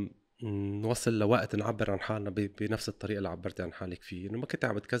to نوصل لوقت نعبر عن حالنا بنفس الطريقة اللي عبرتي عن حالك فيه. إنه ما كنت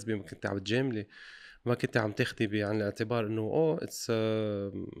عم بتكذبي، ما كنت عم بتجاملي، ما كنت عم تاخدي بعين الاعتبار انه اتس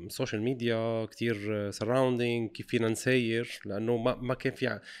سوشيال ميديا كتير سراوندينج كيف فينا نساير، لانه ما كان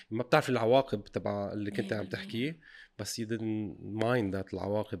في ما بتعرفي العواقب تبع اللي كنت عم تحكيه، بس you didn't mind that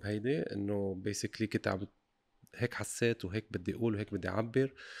العواقب هيدي، انه basically كنت عم هيك حسيت وهيك بدي اقول وهيك بدي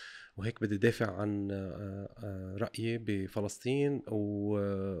اعبر وهيك بدي دافع عن رأيي بفلسطين،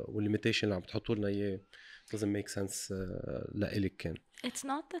 والليميتيشن اللي عم بتحطوا لنا اياه doesn't make sense لإلك كان. It's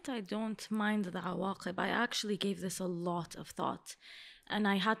not that I don't mind the عواقب. I actually gave this a lot of thought. And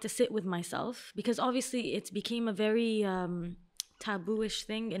I had to sit with myself because obviously it became a very taboo-ish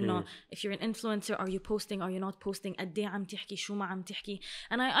thing. If you're an influencer, are you posting, are you not posting? قد إيه عم تحكي, شو ما عم تحكي.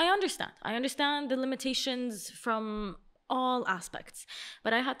 And I understand. I understand the limitations from all aspects.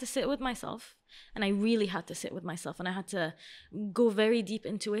 But I had to sit with myself. And I really had to sit with myself. And I had to go very deep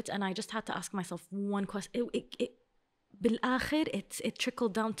into it. And I just had to ask myself one question. بالآخر, it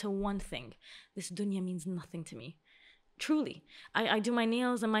trickled down to one thing. This dunya means nothing to me. Truly. I do my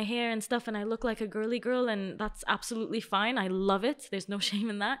nails and my hair and stuff and I look like a girly girl and that's absolutely fine. I love it. There's no shame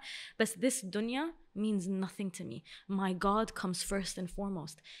in that. But this dunya means nothing to me. My God comes first and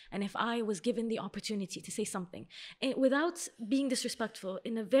foremost. And if I was given the opportunity to say something without being disrespectful,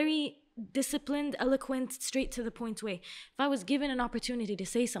 in a very disciplined, eloquent, straight to the point way, if I was given an opportunity to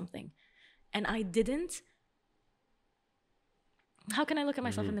say something and I didn't, how can I look at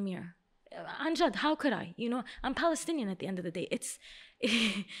myself in the mirror? Anjad, how could I? I'm Palestinian at the end of the day. It's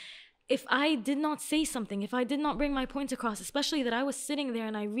if I did not say something, if I did not bring my point across, especially that I was sitting there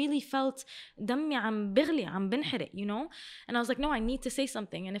and I really felt دمي عم بغلي, عم بنحرق, and I was like, no, I need to say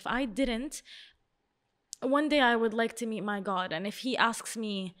something. And if I didn't, one day I would like to meet my God. And if he asks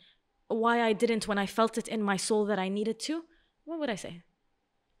me why I didn't when I felt it in my soul that I needed to, what would I say?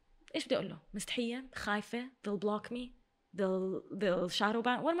 إيش بدي أقول له? مستحية, خايفة, they'll block me, they'll shadow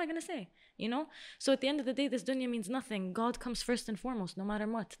ban. What am I going to say? So at the end of the day, this dunya means nothing. God comes first and foremost, no matter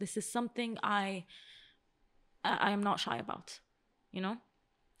what. This is something I am not shy about,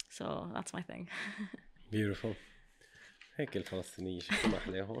 so that's my thing. Beautiful. هيك الفلسطينية شو ما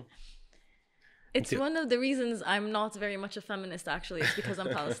أحلاهم. It's one of the reasons I'm not very much a feminist, actually. It's because I'm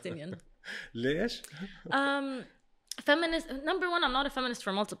Palestinian. ليش؟ Feminist, number one, I'm not a feminist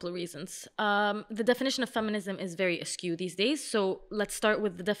for multiple reasons. The definition of feminism is very askew these days. So let's start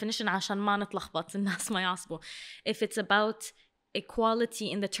with the definition عشان ما نتلخبط الناس ما يعصبوا. If it's about equality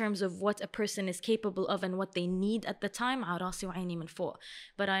in the terms of what a person is capable of and what they need at the time, عراسي وعيني من فوق.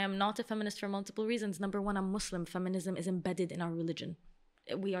 But I am not a feminist for multiple reasons. Number one, I'm Muslim. Feminism is embedded in our religion.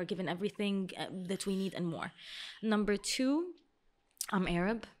 We are given everything that we need and more. Number two, I'm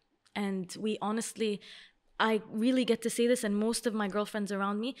Arab. And we honestly, I really get to say this, and most of my girlfriends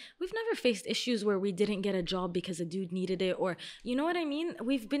around me, we've never faced issues where we didn't get a job because a dude needed it, or you know what I mean?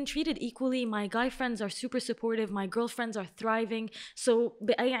 We've been treated equally. My guy friends are super supportive. My girlfriends are thriving. So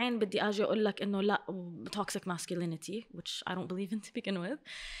بأي عين بدي أجي أقول لك إنه لا toxic masculinity, which I don't believe in to begin with.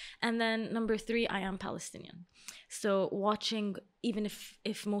 And then number three, I am Palestinian. So watching, even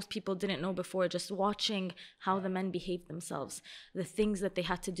if most people didn't know before, just watching how the men behave themselves, the things that they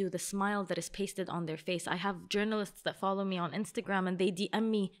had to do, the smile that is pasted on their face. I have journalists that follow me on Instagram and they DM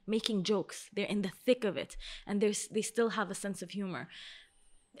me making jokes. They're in the thick of it and they still have a sense of humor.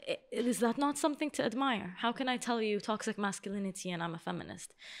 Is that not something to admire? How can I tell you toxic masculinity and I'm a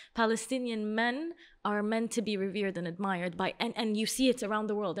feminist? Palestinian men are meant to be revered and admired by, and you see it around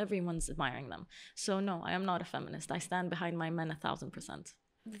the world. Everyone's admiring them. So no, I am not a feminist. I stand behind my men 1,000%.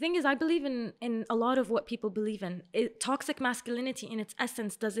 The thing is, I believe in a lot of what people believe in. Toxic masculinity in its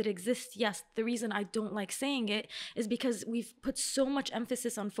essence, does it exist? Yes. The reason I don't like saying it is because we've put so much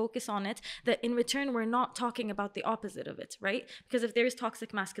emphasis on focus on it that in return, we're not talking about the opposite of it, right? Because if there is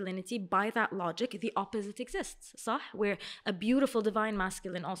toxic masculinity, by that logic, the opposite exists, صح? Where a beautiful divine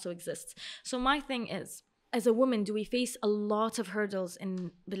masculine also exists. So my thing is, as a woman, do we face a lot of hurdles in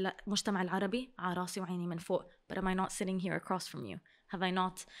المجتمع العربي؟ عراسي وعيني من فوق. But am I not sitting here across from you? Have I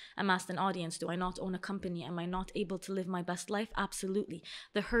not amassed an audience? Do I not own a company? Am I not able to live my best life? Absolutely.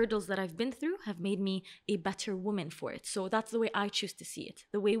 The hurdles that I've been through have made me a better woman for it. So that's the way I choose to see it.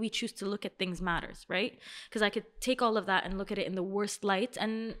 The way we choose to look at things matters, right? Because I could take all of that and look at it in the worst light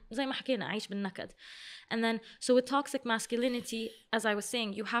and زي ما حكينا عيش بالنكد. And then, so with toxic masculinity, as I was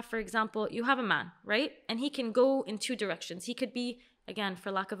saying, you have, for example, you have a man, right? And he can go in two directions. He could be, again,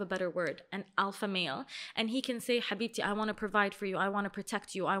 for lack of a better word, an alpha male. And he can say, Habibti, I want to provide for you. I want to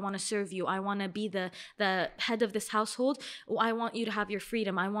protect you. I want to serve you. I want to be the head of this household. I want you to have your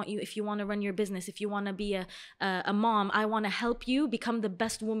freedom. I want you, if you want to run your business, if you want to be a mom, I want to help you become the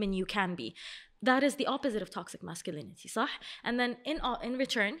best woman you can be. That is the opposite of toxic masculinity, صح? And then in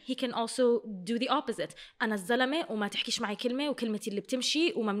return he can also do the opposite. أنا الزلمة وما تحكيش معي كلمة وكلمتي اللي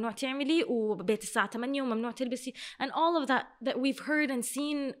بتمشي وممنوع تعملي وبيت الساعة 8 وممنوع تلبسي, and all of that we've heard and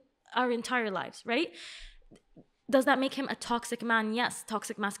seen our entire lives, right? Does that make him a toxic man? Yes.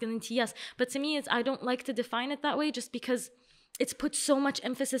 Toxic masculinity? Yes. But to me, I don't like to define it that way, just because it's put so much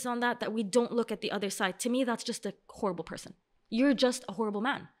emphasis on that we don't look at the other side. To me, that's just a horrible person. You're just a horrible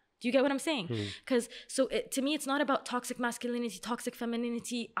man. Do you get what I'm saying? Because to me, it's not about toxic masculinity, toxic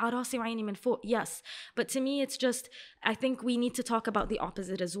femininity. عراسي وعيني من فوق, yes. But to me, it's just, I think we need to talk about the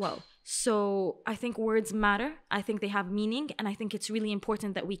opposite as well. So I think words matter. I think they have meaning. And I think it's really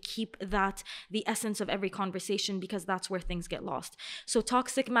important that we keep that, the essence of every conversation, because that's where things get lost. So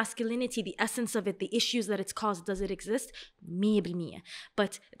toxic masculinity, the essence of it, the issues that it's caused, does it exist? 100%.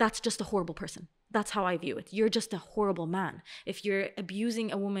 But that's just a horrible person. That's how I view it. You're just a horrible man. If you're abusing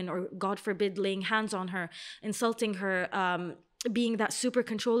a woman, or God forbid, laying hands on her, insulting her, being that super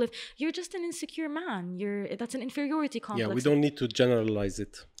controlling, you're just an insecure man. That's an inferiority complex. Yeah, we don't need to generalize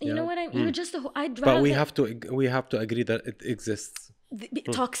it. You know what I mean? You're just I'd rather. But we have to agree that it exists.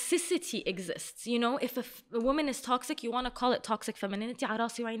 Toxicity exists. You know, if a woman is toxic, you want to call it toxic femininity,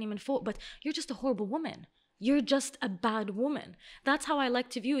 عراسي وعيني من فوق, but you're just a horrible woman. You're just a bad woman. That's how I like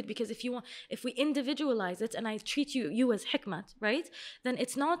to view it, because if we individualize it and I treat you as Hikmat, right? Then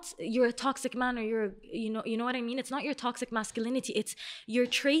it's not you're a toxic man, or you know what I mean? It's not your toxic masculinity. It's your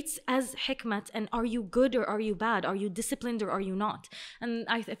traits as Hikmat, and are you good or are you bad? Are you disciplined or are you not? And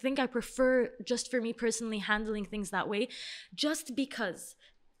I think I prefer, just for me personally, handling things that way, just because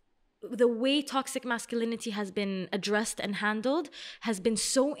the way toxic masculinity has been addressed and handled has been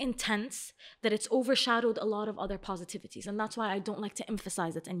so intense that it's overshadowed a lot of other positivities. And that's why I don't like to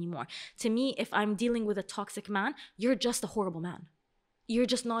emphasize it anymore. To me, if I'm dealing with a toxic man, you're just a horrible man. You're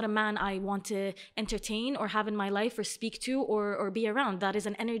just not a man I want to entertain or have in my life or speak to or be around. That is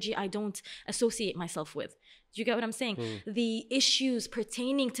an energy I don't associate myself with. Do you get what I'm saying? The issues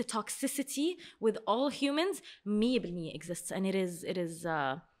pertaining to toxicity with all humans, 100% exists. And it is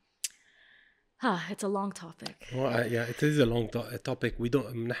it's a long topic. Yeah, it is a long topic. We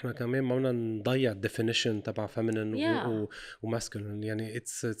don't نحن كمان ما بدنا نضيع definition تبع feminine و masculine. يعني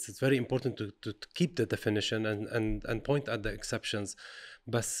it's very important to keep the definition and point at the exceptions.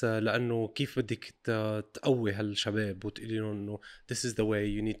 بس لأنه كيف بدك تقوي هالشباب وتقولي لهم إنه this is the way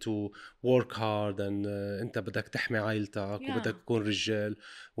you need to work hard and أنت بدك تحمي عائلتك وبدك تكون رجال,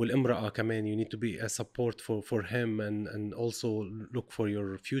 والامرأة كمان you need to be a support for him and also look for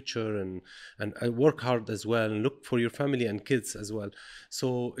your future and work hard as well and look for your family and kids as well.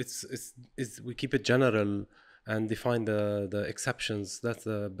 So it's we keep it general and define the exceptions. That's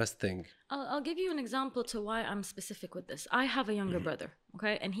the best thing. I'll give you an example to why I'm specific with this. I have a younger brother,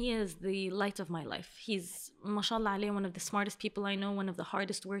 okay? And he is the light of my life. He's, mashallah alayhi, one of the smartest people I know, one of the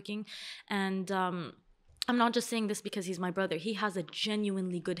hardest working. And I'm not just saying this because he's my brother. He has a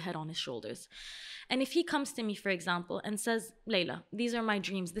genuinely good head on his shoulders. And if he comes to me, for example, and says, Layla, these are my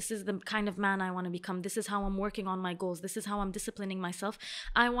dreams. This is the kind of man I want to become. This is how I'm working on my goals. This is how I'm disciplining myself.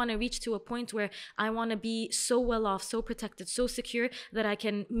 I want to reach to a point where I want to be so well off, so protected, so secure that I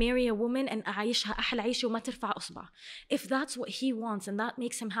can marry a woman and أعيشها أحلى عيشة وما ترفع أصبع. If that's what he wants and that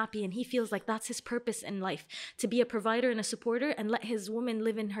makes him happy and he feels like that's his purpose in life, to be a provider and a supporter and let his woman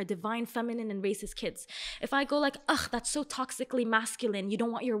live in her divine feminine and raise his kids. If I go like, ugh, that's so toxically masculine, you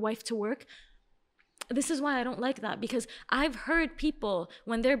don't want your wife to work. This is why I don't like that, because I've heard people,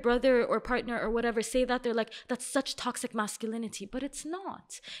 when their brother or partner or whatever say that, they're like, that's such toxic masculinity. But it's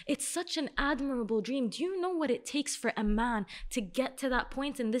not. It's such an admirable dream. Do you know what it takes for a man to get to that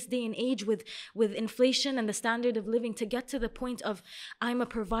point in this day and age with inflation and the standard of living, to get to the point of, I'm a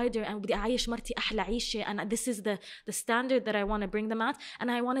provider and بدي أعيش مرتي أحلى عيشة, and this is the standard that I want to bring them at, and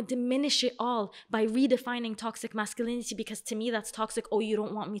I want to diminish it all by redefining toxic masculinity, because to me that's toxic. Oh, you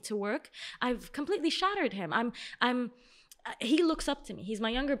don't want me to work? I've completely shattered him. He looks up to me. He's my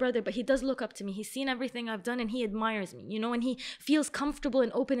younger brother, but he does look up to me. He's seen everything I've done and he admires me, you know, and he feels comfortable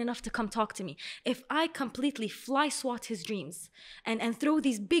and open enough to come talk to me. If I completely fly swat his dreams and throw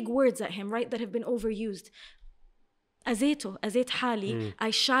these big words at him, right, that have been overused, أزيت حالي, I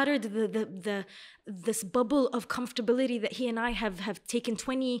shattered this bubble of comfortability that he and I have taken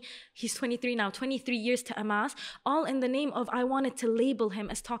he's 23 now, 23 years to amass, all in the name of I wanted to label him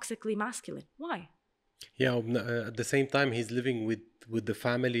as toxically masculine. Why? Yeah, at the same time he's living with the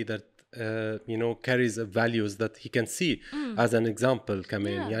family that carries values that he can see as an example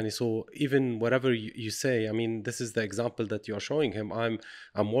كمان. يعني so even whatever you say, I mean, this is the example that you are showing him.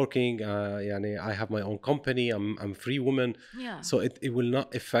 I'm working, يعني I have my own company, I'm a free woman. So it will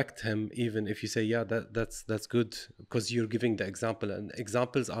not affect him even if you say that's good, because you're giving the example, and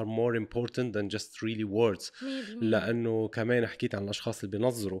examples are more important than just really words. لأنه كمان حكيت عن الأشخاص اللي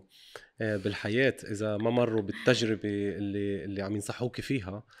بينظروا بالحياة إذا ما مروا بالتجربة اللي عم ينصحوك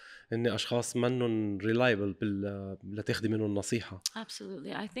فيها، إن أشخاص منن reliable لتاخدي منهم النصيحة.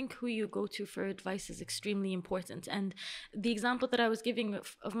 Absolutely. I think who you go to for advice is extremely important. And the example that I was giving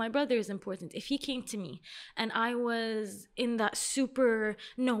of my brother is important. If he came to me and I was in that super,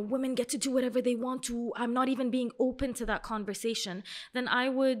 no, women get to do whatever they want to, I'm not even being open to that conversation, then I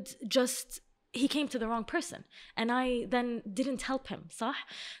would just... he came to the wrong person and I then didn't help him, صح?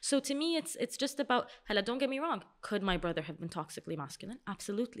 So to me it's just about, هلا don't get me wrong, could my brother have been toxically masculine?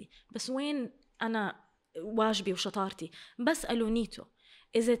 Absolutely. بس وين أنا واجبي وشطارتي؟ بسأله نيته.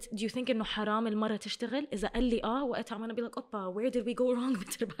 Is it, do you think إنه حرام المرة تشتغل؟ إذا قال لي وقتها I'm gonna be like, أوبا, where did we go wrong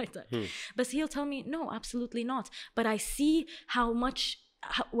بالتربايتك؟ بس he'll tell me, no, absolutely not. But I see how much,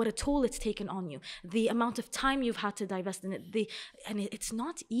 what a toll it's taken on you, the amount of time you've had to divest in it, and it's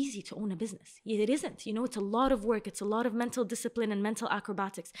not easy to own a business. It isn't, it's a lot of work, it's a lot of mental discipline and mental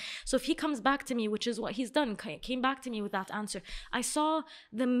acrobatics. So if he comes back to me, which is what he's done, came back to me with that answer, I saw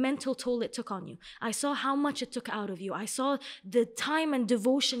the mental toll it took on you, I saw how much it took out of you, I saw the time and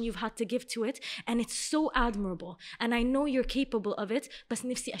devotion you've had to give to it, and it's so admirable, and I know you're capable of it. بس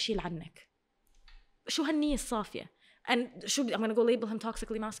نفسي أشيل عنك. شو هالنية الصافية. And I'm going to go label him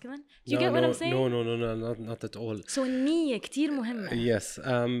toxically masculine? Do you get what I'm saying? No, not at all. So النية كتير مهمة. Yes,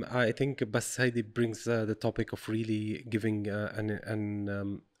 I think بس هيدي brings the topic of really giving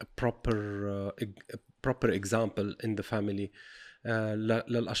a proper example in the family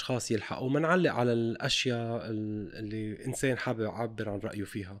للأشخاص يلحقوا. وما نعلق على الأشياء اللي إنسان حابب يعبر عن رأيه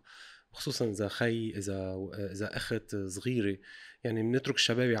فيها، خصوصا إذا خي إذا أخت صغيرة، يعني بنترك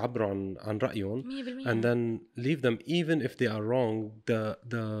الشباب يعبروا عن رأيهم 100%. and then leave them even if they are wrong.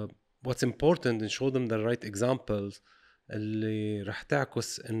 The what's important and show them the right examples اللي رح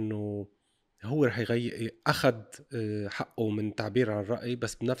تعكس إنه هو رح أخذ حقه من تعبير عن الرأي،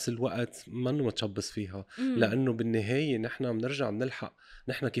 بس بنفس الوقت ما إنه متشبص فيها. لأنه بالنهاية نحن بنرجع بنلحق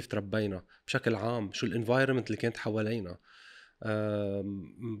نحن كيف تربينا بشكل عام، شو الانفايرمنت اللي كانت حوالينا.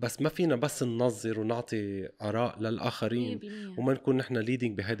 بس ما فينا بس ننظر ونعطي آراء للآخرين وما نكون نحن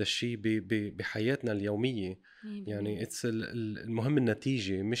ليدينج بهذا الشيء بحياتنا اليومية. يعني المهم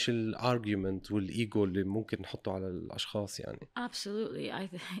النتيجة مش الارجيومنت والإيجو اللي ممكن نحطه على الأشخاص. يعني Absolutely.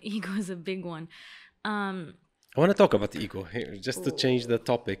 Ego is a big one. I want to talk about ego here, just to change the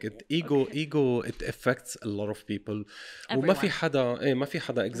topic. Ego, it affects a lot of people. وما في حدا ما في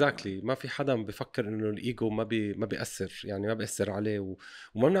حدا exactly ما في حدا بفكر إنه الإيجو ما بيأثر، يعني ما بيأثر عليه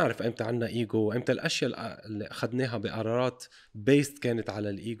وما بنعرف إمتى عنا إيجو وإمتى الأشياء اللي أخذناها بقرارات based كانت على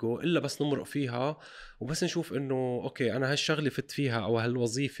الإيجو، إلا بس نمرق فيها وبس نشوف إنه أوكي أنا هالشغلة فت فيها أو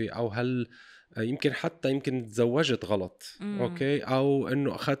هالوظيفة أو يمكن تزوجت غلط، اوكي، او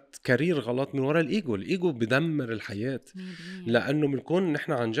انه اخذت كارير غلط من وراء الإيجو بدمر الحياة. لانه بنكون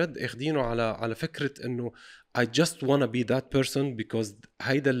نحن عن جد اخدينه على فكرة انه I just wanna be that person because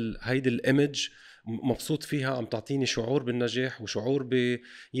هيدا الإيمج مبسوط فيها، عم تعطيني شعور بالنجاح وشعور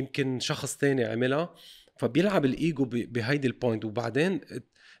يمكن شخص تاني عملها، فبيلعب الإيجو بهيدي البوينت. وبعدين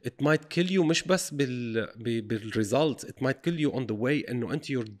it might kill you مش بس بالريزالت، it might kill you on the way انه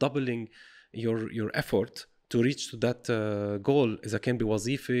انت you're doubling your effort to reach to that goal. إذا كان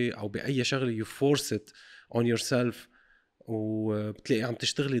بوظيفة أو بأي شغلة you force it on yourself وبتلاقي عم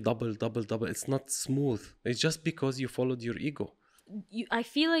تشتغلي double. It's not smooth. It's just because you followed your ego. I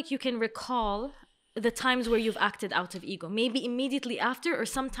feel like you can recall the times where you've acted out of ego, maybe immediately after or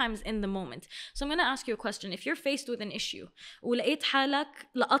sometimes in the moment. So I'm going to ask you a question. If you're faced with an issue ولقيت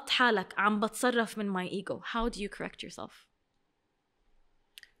لقطت حالك عم بتصرف من my ego, how do you correct yourself?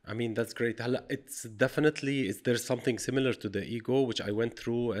 I mean, that's great. It's definitely, there's something similar to the ego, which I went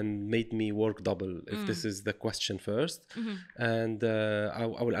through and made me work double, if this is the question first. And I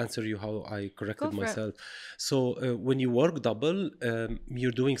will answer you how I corrected myself. So when you work double,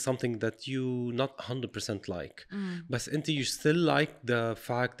 you're doing something that you not 100% like. But you still like the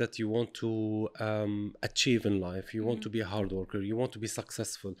fact that you want to achieve in life. You want to be a hard worker. You want to be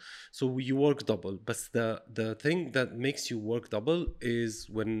successful. So you work double. But the thing that makes you work double is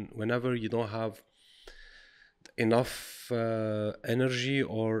whenever you don't have enough energy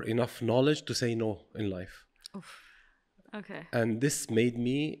or enough knowledge to say no in life. Oof. Okay. And this made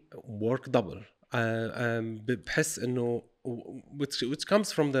me work double. بحس إنه which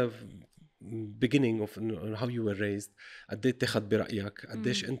comes from the beginning of how you were raised. قديش تاخد برأيك،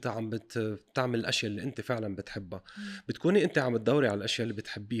 قديش أنت عم بتعمل الأشياء اللي أنت فعلا بتحبها. بتكوني أنت عم تدوري على الأشياء اللي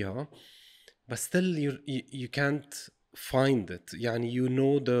بتحبيها but still you can't find it. يعني you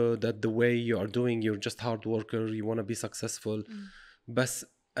know that the way you are doing, you're just hard worker, you want to be successful. بس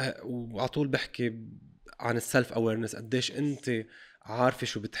وعطول بحكي عن السلف awareness، قديش أنت عارفة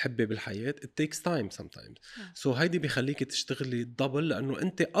شو بتحبي بالحياة. it takes time sometimes. so هيدي بيخليك تشتغلي دبل، لأنه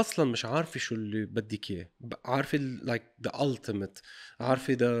أنت أصلا مش عارفة شو اللي بدك إياه، عارفة like the ultimate،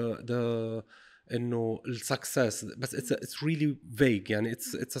 عارفة the إنه السكسس، بس it's really vague. يعني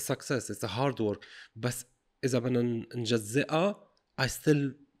it's a success, it's a hard work. بس إذا بدنا نجزئها I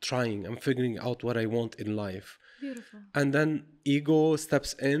still trying, I'm figuring out what I want in life. Beautiful. And then ego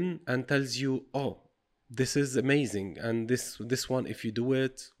steps in and tells you, oh, this is amazing, and this one if you do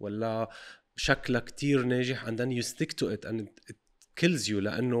it ولا شكله كتير ناجح, and then you stick to it and it kills you.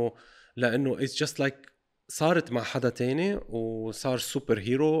 لأنه it's just like صارت مع حدا تاني وصار سوبر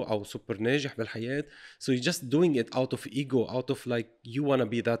هيرو أو سوبر ناجح بالحياة. so you're just doing it out of ego, out of like you want to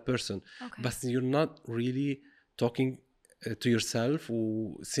be that person. Okay. But you're not really talking to yourself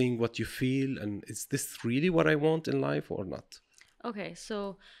or seeing what you feel, and is this really what I want in life or not? Okay, so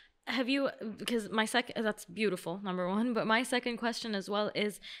have you, because that's beautiful, number one, but my second question as well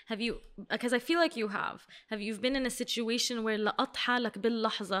is, have you, because I feel like have you been in a situation where لقط حالك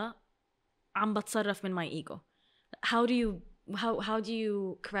باللحظة عم بتصرف من my ego? How do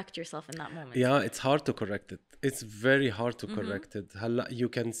you correct yourself in that moment? Yeah, it's hard to correct it. It's very hard to correct it. هلا you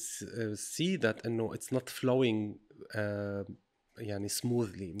can see that إنه it's not flowing يعني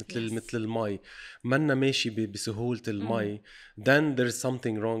smoothly مثل المي، منا ماشي بسهولة المي. then there is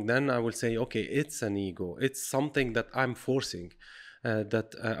something wrong. then I will say okay, it's an ego, it's something that I'm forcing. That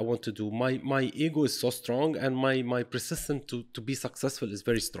I want to do. My ego is so strong, and my persistence to be successful is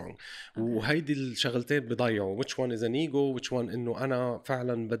very strong. وهيدي الشغلتين بضيعوا. which one is an ego, which one إنه أنا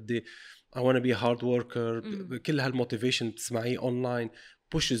فعلا بدي I want to be a hard worker. كل هالmotivation بتسمعيه online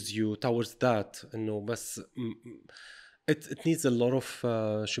pushes you towards that. إنه بس it needs a lot of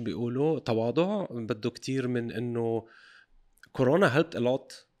شو بيقولوا تواضع. بده كتير من إنه Corona helped a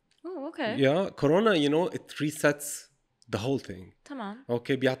lot. Oh, okay. Yeah, Corona, you know, it resets the whole thing. تمام.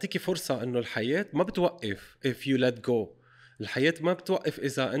 اوكي بيعطيكي فرصة انه الحياة ما بتوقف if you let go. الحياة ما بتوقف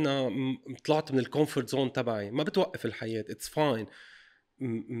اذا انا طلعت من الكومفورت زون تبعي، ما بتوقف الحياة. it's fine.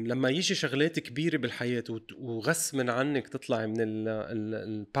 لما يجي شغلات كبيرة بالحياة وغص من عنك تطلعي من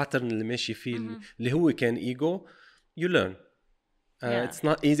الباترن اللي ماشي فيه اللي هو كان ايجو, you learn. It's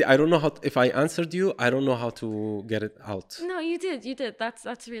not easy. I don't know how if I answered you. I don't know how to get it out. No, you did.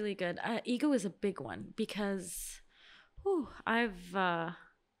 That's really good. Ego is a big one because I've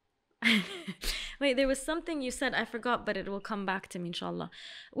wait, there was something you said, I forgot, but it will come back to me, inshallah.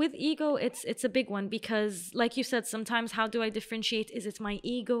 With ego, it's a big one because, like you said, sometimes how do I differentiate? Is it my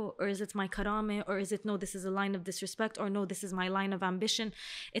ego, or is it my karame, or is it no, this is a line of disrespect, or no, this is my line of ambition?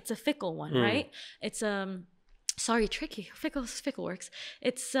 It's a fickle one, right? It's tricky. Fickle works.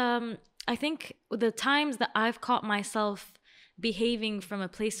 It's I think the times that I've caught myself behaving from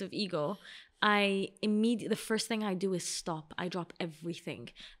a place of ego, the first thing I do is stop. I drop everything,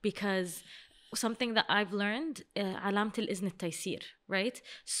 because something that I've learned, علامة الإذن التيسير, right?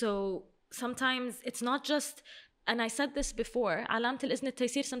 So sometimes it's not just, and I said this before, علامة الإذن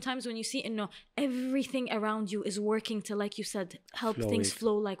التيسير, sometimes when you see إنه everything around you is working to, like you said, help things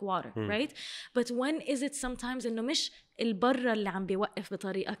flow like water, right? But when is it sometimes إنه مش البرة اللي عم بيوقف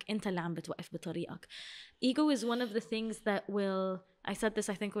بطريقك، أنت اللي عم بتوقف بطريقك. Ego is one of the things that will, I said this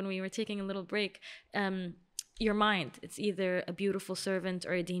I think when we were taking a little break, your mind, it's either a beautiful servant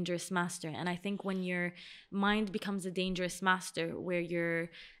or a dangerous master. And I think when your mind becomes a dangerous master, where you're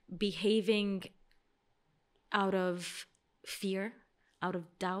behaving out of fear, out of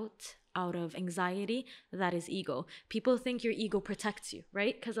doubt, out of anxiety, that is ego. People think your ego protects you,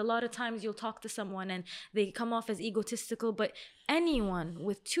 right? Because a lot of times you'll talk to someone and they come off as egotistical, but anyone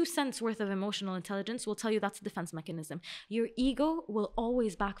with 2 cents worth of emotional intelligence will tell you that's a defense mechanism. Your ego will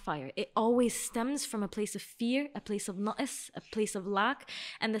always backfire. It always stems from a place of fear, a place of naqs, a place of lack.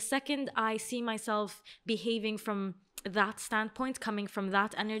 And the second I see myself behaving from that standpoint, coming from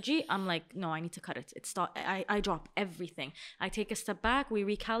that energy, I'm like, no, I need to cut it. I drop everything. I take a step back, we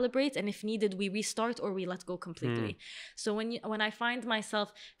recalibrate, and if needed, we restart or we let go completely. So when I find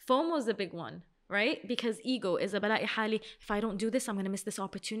myself, FOMO is a big one, right? Because ego is a bala'i hali. If I don't do this, I'm going to miss this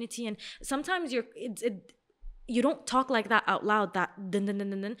opportunity. And sometimes you don't talk like that out loud, that dun, dun, dun,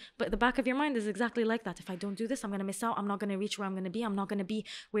 dun, dun, but the back of your mind is exactly like that. If I don't do this, I'm going to miss out. I'm not going to reach where I'm going to be. I'm not going to be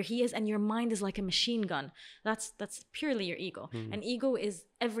where he is. And your mind is like a machine gun. That's purely your ego. And ego is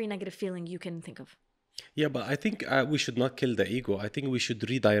every negative feeling you can think of. Yeah, but I think we should not kill the ego. I think we should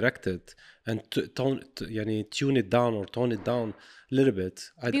redirect it and tune it down or tone it down a little bit.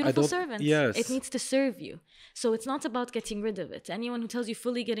 Beautiful I don't, servant. yes. It needs to serve you. So it's not about getting rid of it. Anyone who tells you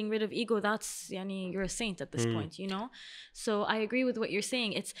fully getting rid of ego, that's you're a saint at this point, you know? So I agree with what you're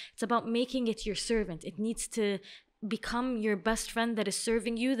saying. It's about making it your servant. It needs to become your best friend that is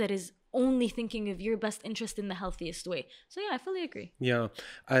serving you, that is only thinking of your best interest in the healthiest way. So yeah, I fully agree. Yeah,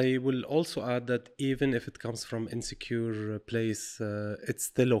 I will also add that even if it comes from insecure place, it's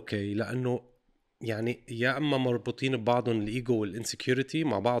still okay. لأنه يعني يا اما مربوطين ببعضهم الايجو والانسكيورتي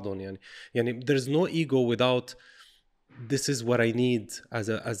مع بعضهم يعني there's no ego without this is what I need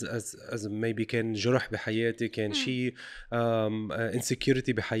as maybe كان جرح بحياتي كان شيء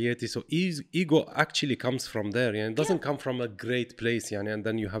insecurity بحياتي. So ego actually comes from there. يعني it doesn't come from a great place يعني and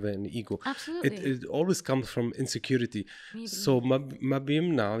then you have an ego. Absolutely. It always comes from insecurity. So ما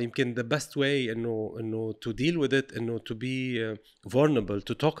بيمنع يمكن the best way إنه to deal with it إنه to be vulnerable,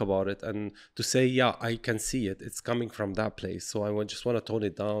 to talk about it and to say yeah I can see it, it's coming from that place. So I just want to tone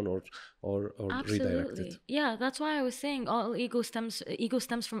it down or redirect it. Yeah, that's why I was saying all ego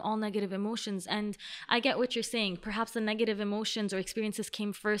stems from all negative emotions. And I get what you're saying. Perhaps the negative emotions or experiences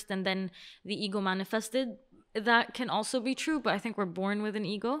came first and then the ego manifested. That can also be true, but I think we're born with an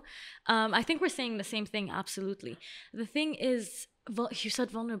ego. I think we're saying the same thing, absolutely. The thing is, you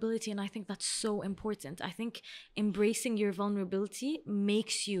said vulnerability, and I think that's so important. I think embracing your vulnerability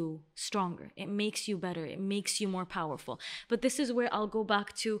makes you stronger. It makes you better. It makes you more powerful. But this is where I'll go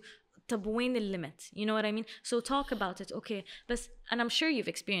back to وين limit, you know what I mean? So talk about it, okay, بس, and I'm sure you've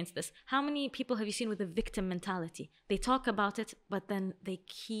experienced this. How many people have you seen with a victim mentality? They talk about it, but then they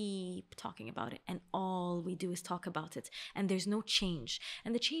keep talking about it, and all we do is talk about it, and there's no change,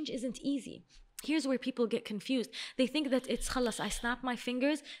 and the change isn't easy. Here's where people get confused. They think that it's khalas, I snap my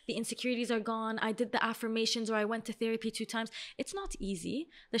fingers, the insecurities are gone, I did the affirmations, or I went to therapy 2 times. It's not easy.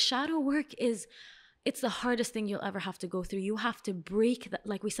 The shadow work it's the hardest thing you'll ever have to go through. You have to break that,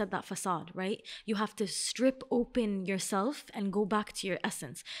 like we said, that facade, right? You have to strip open yourself and go back to your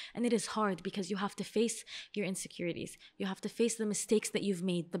essence. And it is hard because you have to face your insecurities. You have to face the mistakes that you've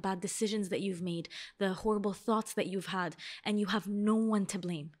made, the bad decisions that you've made, the horrible thoughts that you've had, and you have no one to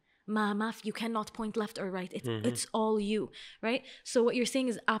blame. You cannot point left or right. It's all you, right? So what you're saying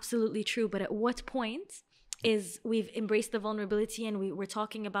is absolutely true. But at what point is we've embraced the vulnerability and we're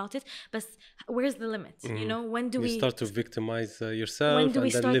talking about it, but where's the limit? You know, when do we start to victimize yourself? When do we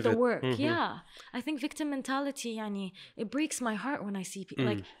and then start live the it. work? Yeah, I think victim mentality it breaks my heart when I see people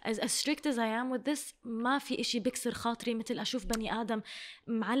like as strict as I am with this. ما في إشي بكسر خاطري مثل أشوف بني آدم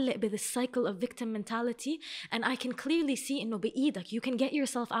معلق this cycle of victim mentality, and I can clearly see إنه بإيدك. You can get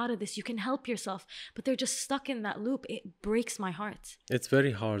yourself out of this. You can help yourself, but they're just stuck in that loop. It breaks my heart. It's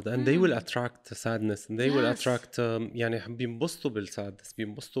very hard, and they will attract sadness, and they will attract يعني بينبسطوا بالsadness،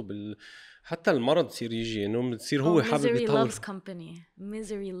 بينبسطوا حتى المرض يصير يجي انه بتصير هو حابب يطور.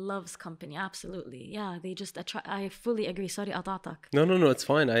 Misery loves company. Absolutely. Yeah, they just attract. I fully agree. Sorry قطعتك. No, it's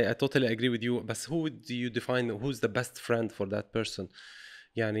fine. I totally agree with you. But who do you define who's the best friend for that person?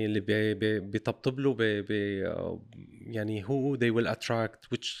 يعني اللي بيطبطب له يعني who they will attract,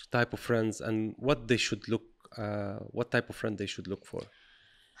 which type of friends, and what they should look what type of friend they should look for.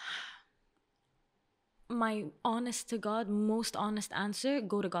 My honest to God, most honest answer,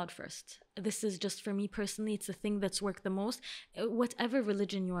 go to God first. This is just for me personally. It's the thing that's worked the most. Whatever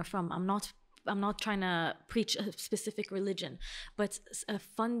religion you are from, I'm not trying to preach a specific religion, but a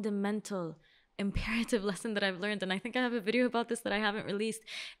fundamental imperative lesson that I've learned, and I think I have a video about this that I haven't released,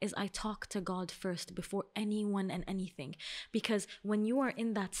 is I talk to God first before anyone and anything. Because when you are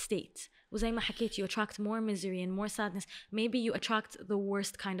in that state, وزي ما حكيت, you attract more misery and more sadness. Maybe you attract the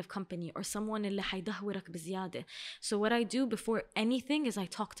worst kind of company or someone اللي حيدهورك بزيادة. So what I do before anything is I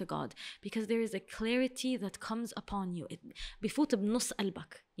talk to God, because there is a clarity that comes upon you. بفوت بنص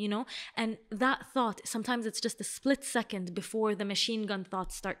قلبك, you know? And that thought, sometimes it's just a split second before the machine gun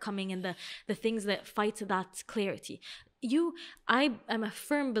thoughts start coming and the things that fight that clarity. I am a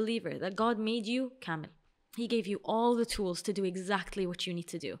firm believer that God made you kamil. He gave you all the tools to do exactly what you need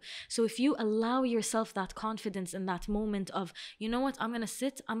to do. So if you allow yourself that confidence in that moment of, you know what, I'm going to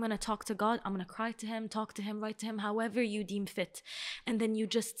sit, I'm going to talk to God, I'm going to cry to him, talk to him, write to him, however you deem fit. And then you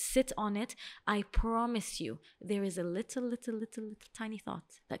just sit on it. I promise you, there is a little tiny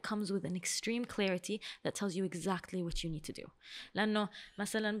thought that comes with an extreme clarity that tells you exactly what you need to do. لأنه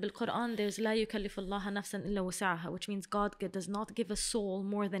مثلا بالقرآن there's لا يكلف الله نفسا إلا وسعها, which means God does not give a soul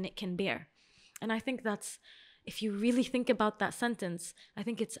more than it can bear. And I think that's, if you really think about that sentence, I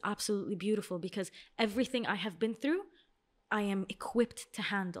think it's absolutely beautiful, because everything I have been through, I am equipped to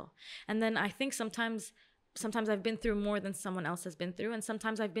handle. And then I think sometimes I've been through more than someone else has been through, and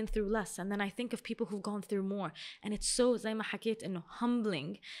sometimes I've been through less. And then I think of people who've gone through more. And it's so, زي ما حكيت, إنه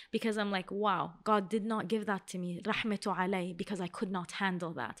humbling, because I'm like, wow, God did not give that to me, رحمته علي, because I could not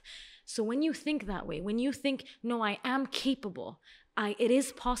handle that. So when you think that way, when you think, no, I am capable, it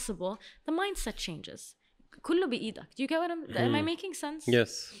is possible, the mindset changes. كله بإيدك. Do you get what am I making sense?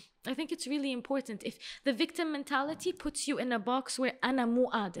 Yes. I think it's really important. If the victim mentality puts you in a box where أنا مو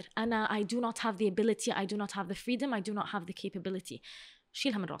قادر, I do not have the ability, I do not have the freedom, I do not have the capability,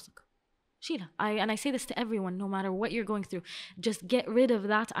 شيلها من راسك. شيلها. And I say this to everyone, no matter what you're going through. Just get rid of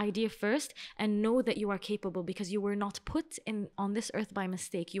that idea first and know that you are capable, because you were not put on this earth by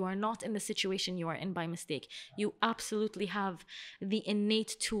mistake. You are not in the situation you are in by mistake. You absolutely have the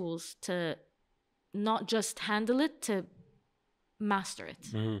innate tools to not just handle it, to master it.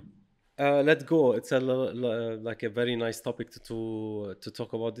 Let go. It's like a very nice topic to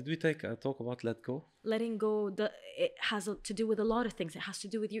talk about. Did we talk about let go? Letting go, it has to do with a lot of things. It has to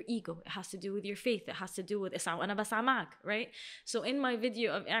do with your ego. It has to do with your faith. It has to do with أنا بسعى معك, right? So in my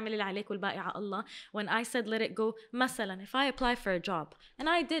video of اعمل اللي عليك والباقي على الله, when I said let it go, مثلا, if I apply for a job and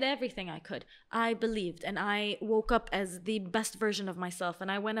I did everything I could, I believed and I woke up as the best version of myself and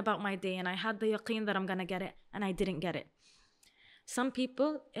I went about my day and I had the yaqeen that I'm gonna get it, and I didn't get it. Some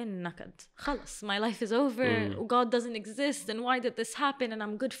people, naked. خلص, my life is over. God doesn't exist, and why did this happen? And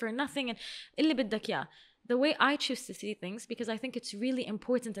I'm good for nothing. And اللي بدك إياه. The way I choose to see things, because I think it's really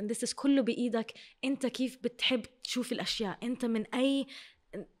important, and this is كله بإيدك. أنت كيف بتحب تشوف الأشياء. أنت من أي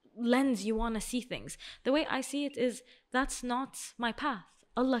lens you want to see things. The way I see it is, that's not my path.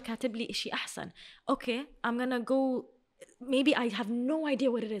 Allah كاتب لي إشي أحسن. Okay, I'm gonna go. Maybe I have no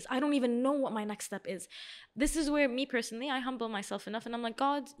idea what it is. I don't even know what my next step is. This is where me personally, I humble myself enough and I'm like,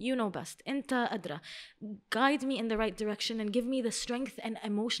 God, you know best. Inta adra. Guide me in the right direction and give me the strength and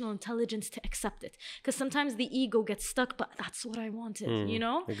emotional intelligence to accept it. Because sometimes the ego gets stuck, but that's what I wanted, you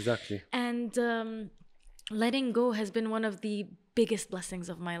know? Exactly. And letting go has been one of the biggest blessings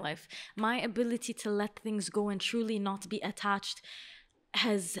of my life. My ability to let things go and truly not be attached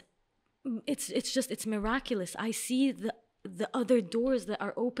it's miraculous. I see the other doors that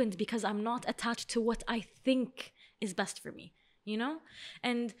are opened because I'm not attached to what I think is best for me, you know?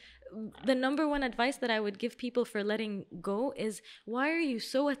 And the number one advice that I would give people for letting go is, why are you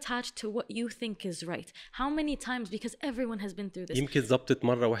so attached to what you think is right? How many times, because everyone has been through this. يمكن زبطت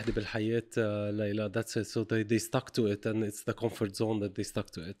مرة واحدة بالحياة ليلى, that's it. So they stuck to it, and it's the comfort zone that they stuck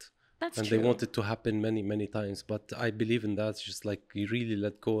to it. That's and true. They want it to happen many times, but I believe in that. It's just like you really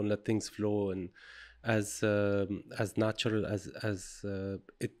let go and let things flow, and as natural as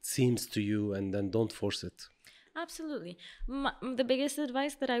it seems to you, and then don't force it. Absolutely. The biggest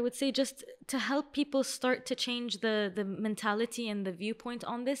advice that I would say, just to help people start to change the mentality and the viewpoint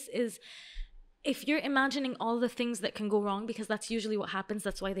on this, is if you're imagining all the things that can go wrong, because that's usually what happens,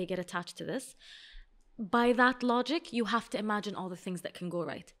 that's why they get attached to this. By that logic, you have to imagine all the things that can go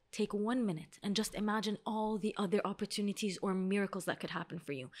right. Take 1 minute and just imagine all the other opportunities or miracles that could happen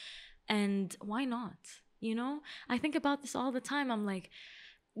for you. And why not? You know, I think about this all the time. I'm like,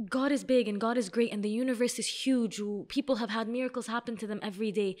 God is big and God is great and the universe is huge. People have had miracles happen to them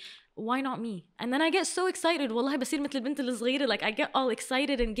every day. Why not me? And then I get so excited. والله بصير مثل البنت الصغيرة. Like I get all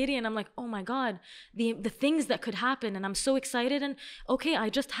excited and giddy and I'm like, oh my God, the things that could happen, and I'm so excited, and okay, I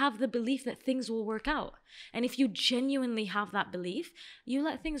just have the belief that things will work out. And if you genuinely have that belief, you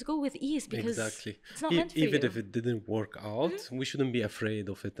let things go with ease, because it's not meant for you. Even if it didn't work out, we shouldn't be afraid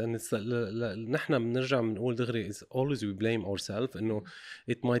of it. And it's نحن بنرجع بنقول دغري, is always we blame ourselves. إنه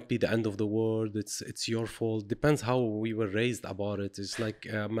it might be the end of the world. It's your fault. Depends how we were raised about it. It's like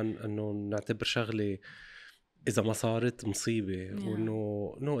إنه نعتبر شغلة إذا ما صارت مصيبة.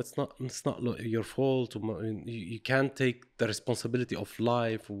 وإنه no, it's not your fault. You can't take the responsibility of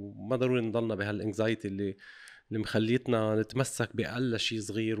life. وما ضروري نضلنا بهالanxiety اللي اللي مخليتنا نتمسك بأقل شيء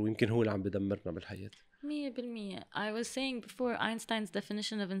صغير ويمكن هو اللي عم بدمرنا بالحياة. 100%. I was saying before, Einstein's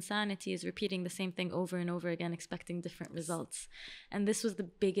definition of insanity is repeating the same thing over and over again, expecting different results. And this was the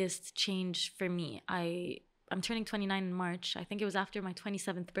biggest change for me. I'm turning 29 in March. I think it was after my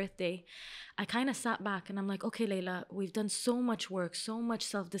 27th birthday. I kind of sat back and I'm like, okay, Layla, we've done so much work, so much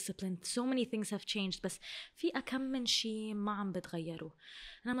self-discipline, so many things have changed, بس في أكم من شيء ما عم بتغيروا.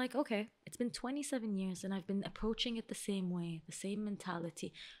 And I'm like, okay, it's been 27 years and I've been approaching it the same way, the same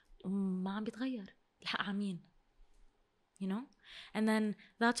mentality. ما عم بتغير. الحق عمين. You know? And then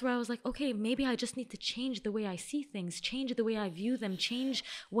that's where I was like, okay, maybe I just need to change the way I see things, change the way I view them, change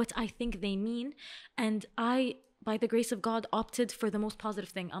what I think they mean. And I, by the grace of God, opted for the most positive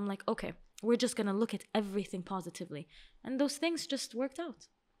thing. I'm like, okay, we're just going to look at everything positively. And those things just worked out,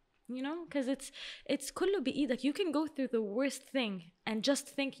 you know? Because it's كله بإيدك. You can go through the worst thing and just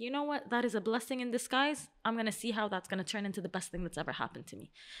think, you know what, that is a blessing in disguise. I'm going to see how that's going to turn into the best thing that's ever happened to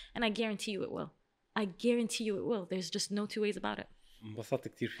me. And I guarantee you it will. I guarantee you it will. There's just no two ways about it. انبسطت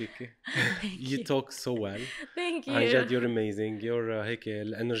كتير فيكي. You talk so well. Thank you. عن جد you're amazing. You're هيك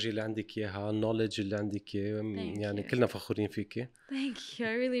الانرجي اللي عندك اياها، النولج اللي عندك اياه، يعني كلنا فخورين فيكي. Thank you.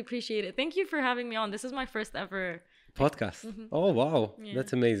 I really appreciate it. Thank you for having me on. This is my first ever podcast. Oh wow, yeah.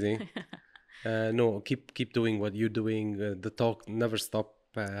 That's amazing. No, keep doing what you're doing. The talk never stop.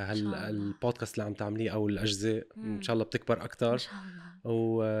 البودكاست اللي عم تعمليه او الاجزاء ان شاء الله بتكبر اكثر.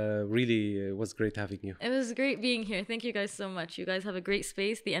 Really it was great having you. It was great being here. Thank you guys so much. You guys have a great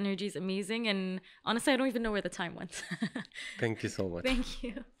space. The energy is amazing, and honestly I don't even know where the time went. Thank you so much. Thank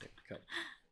you.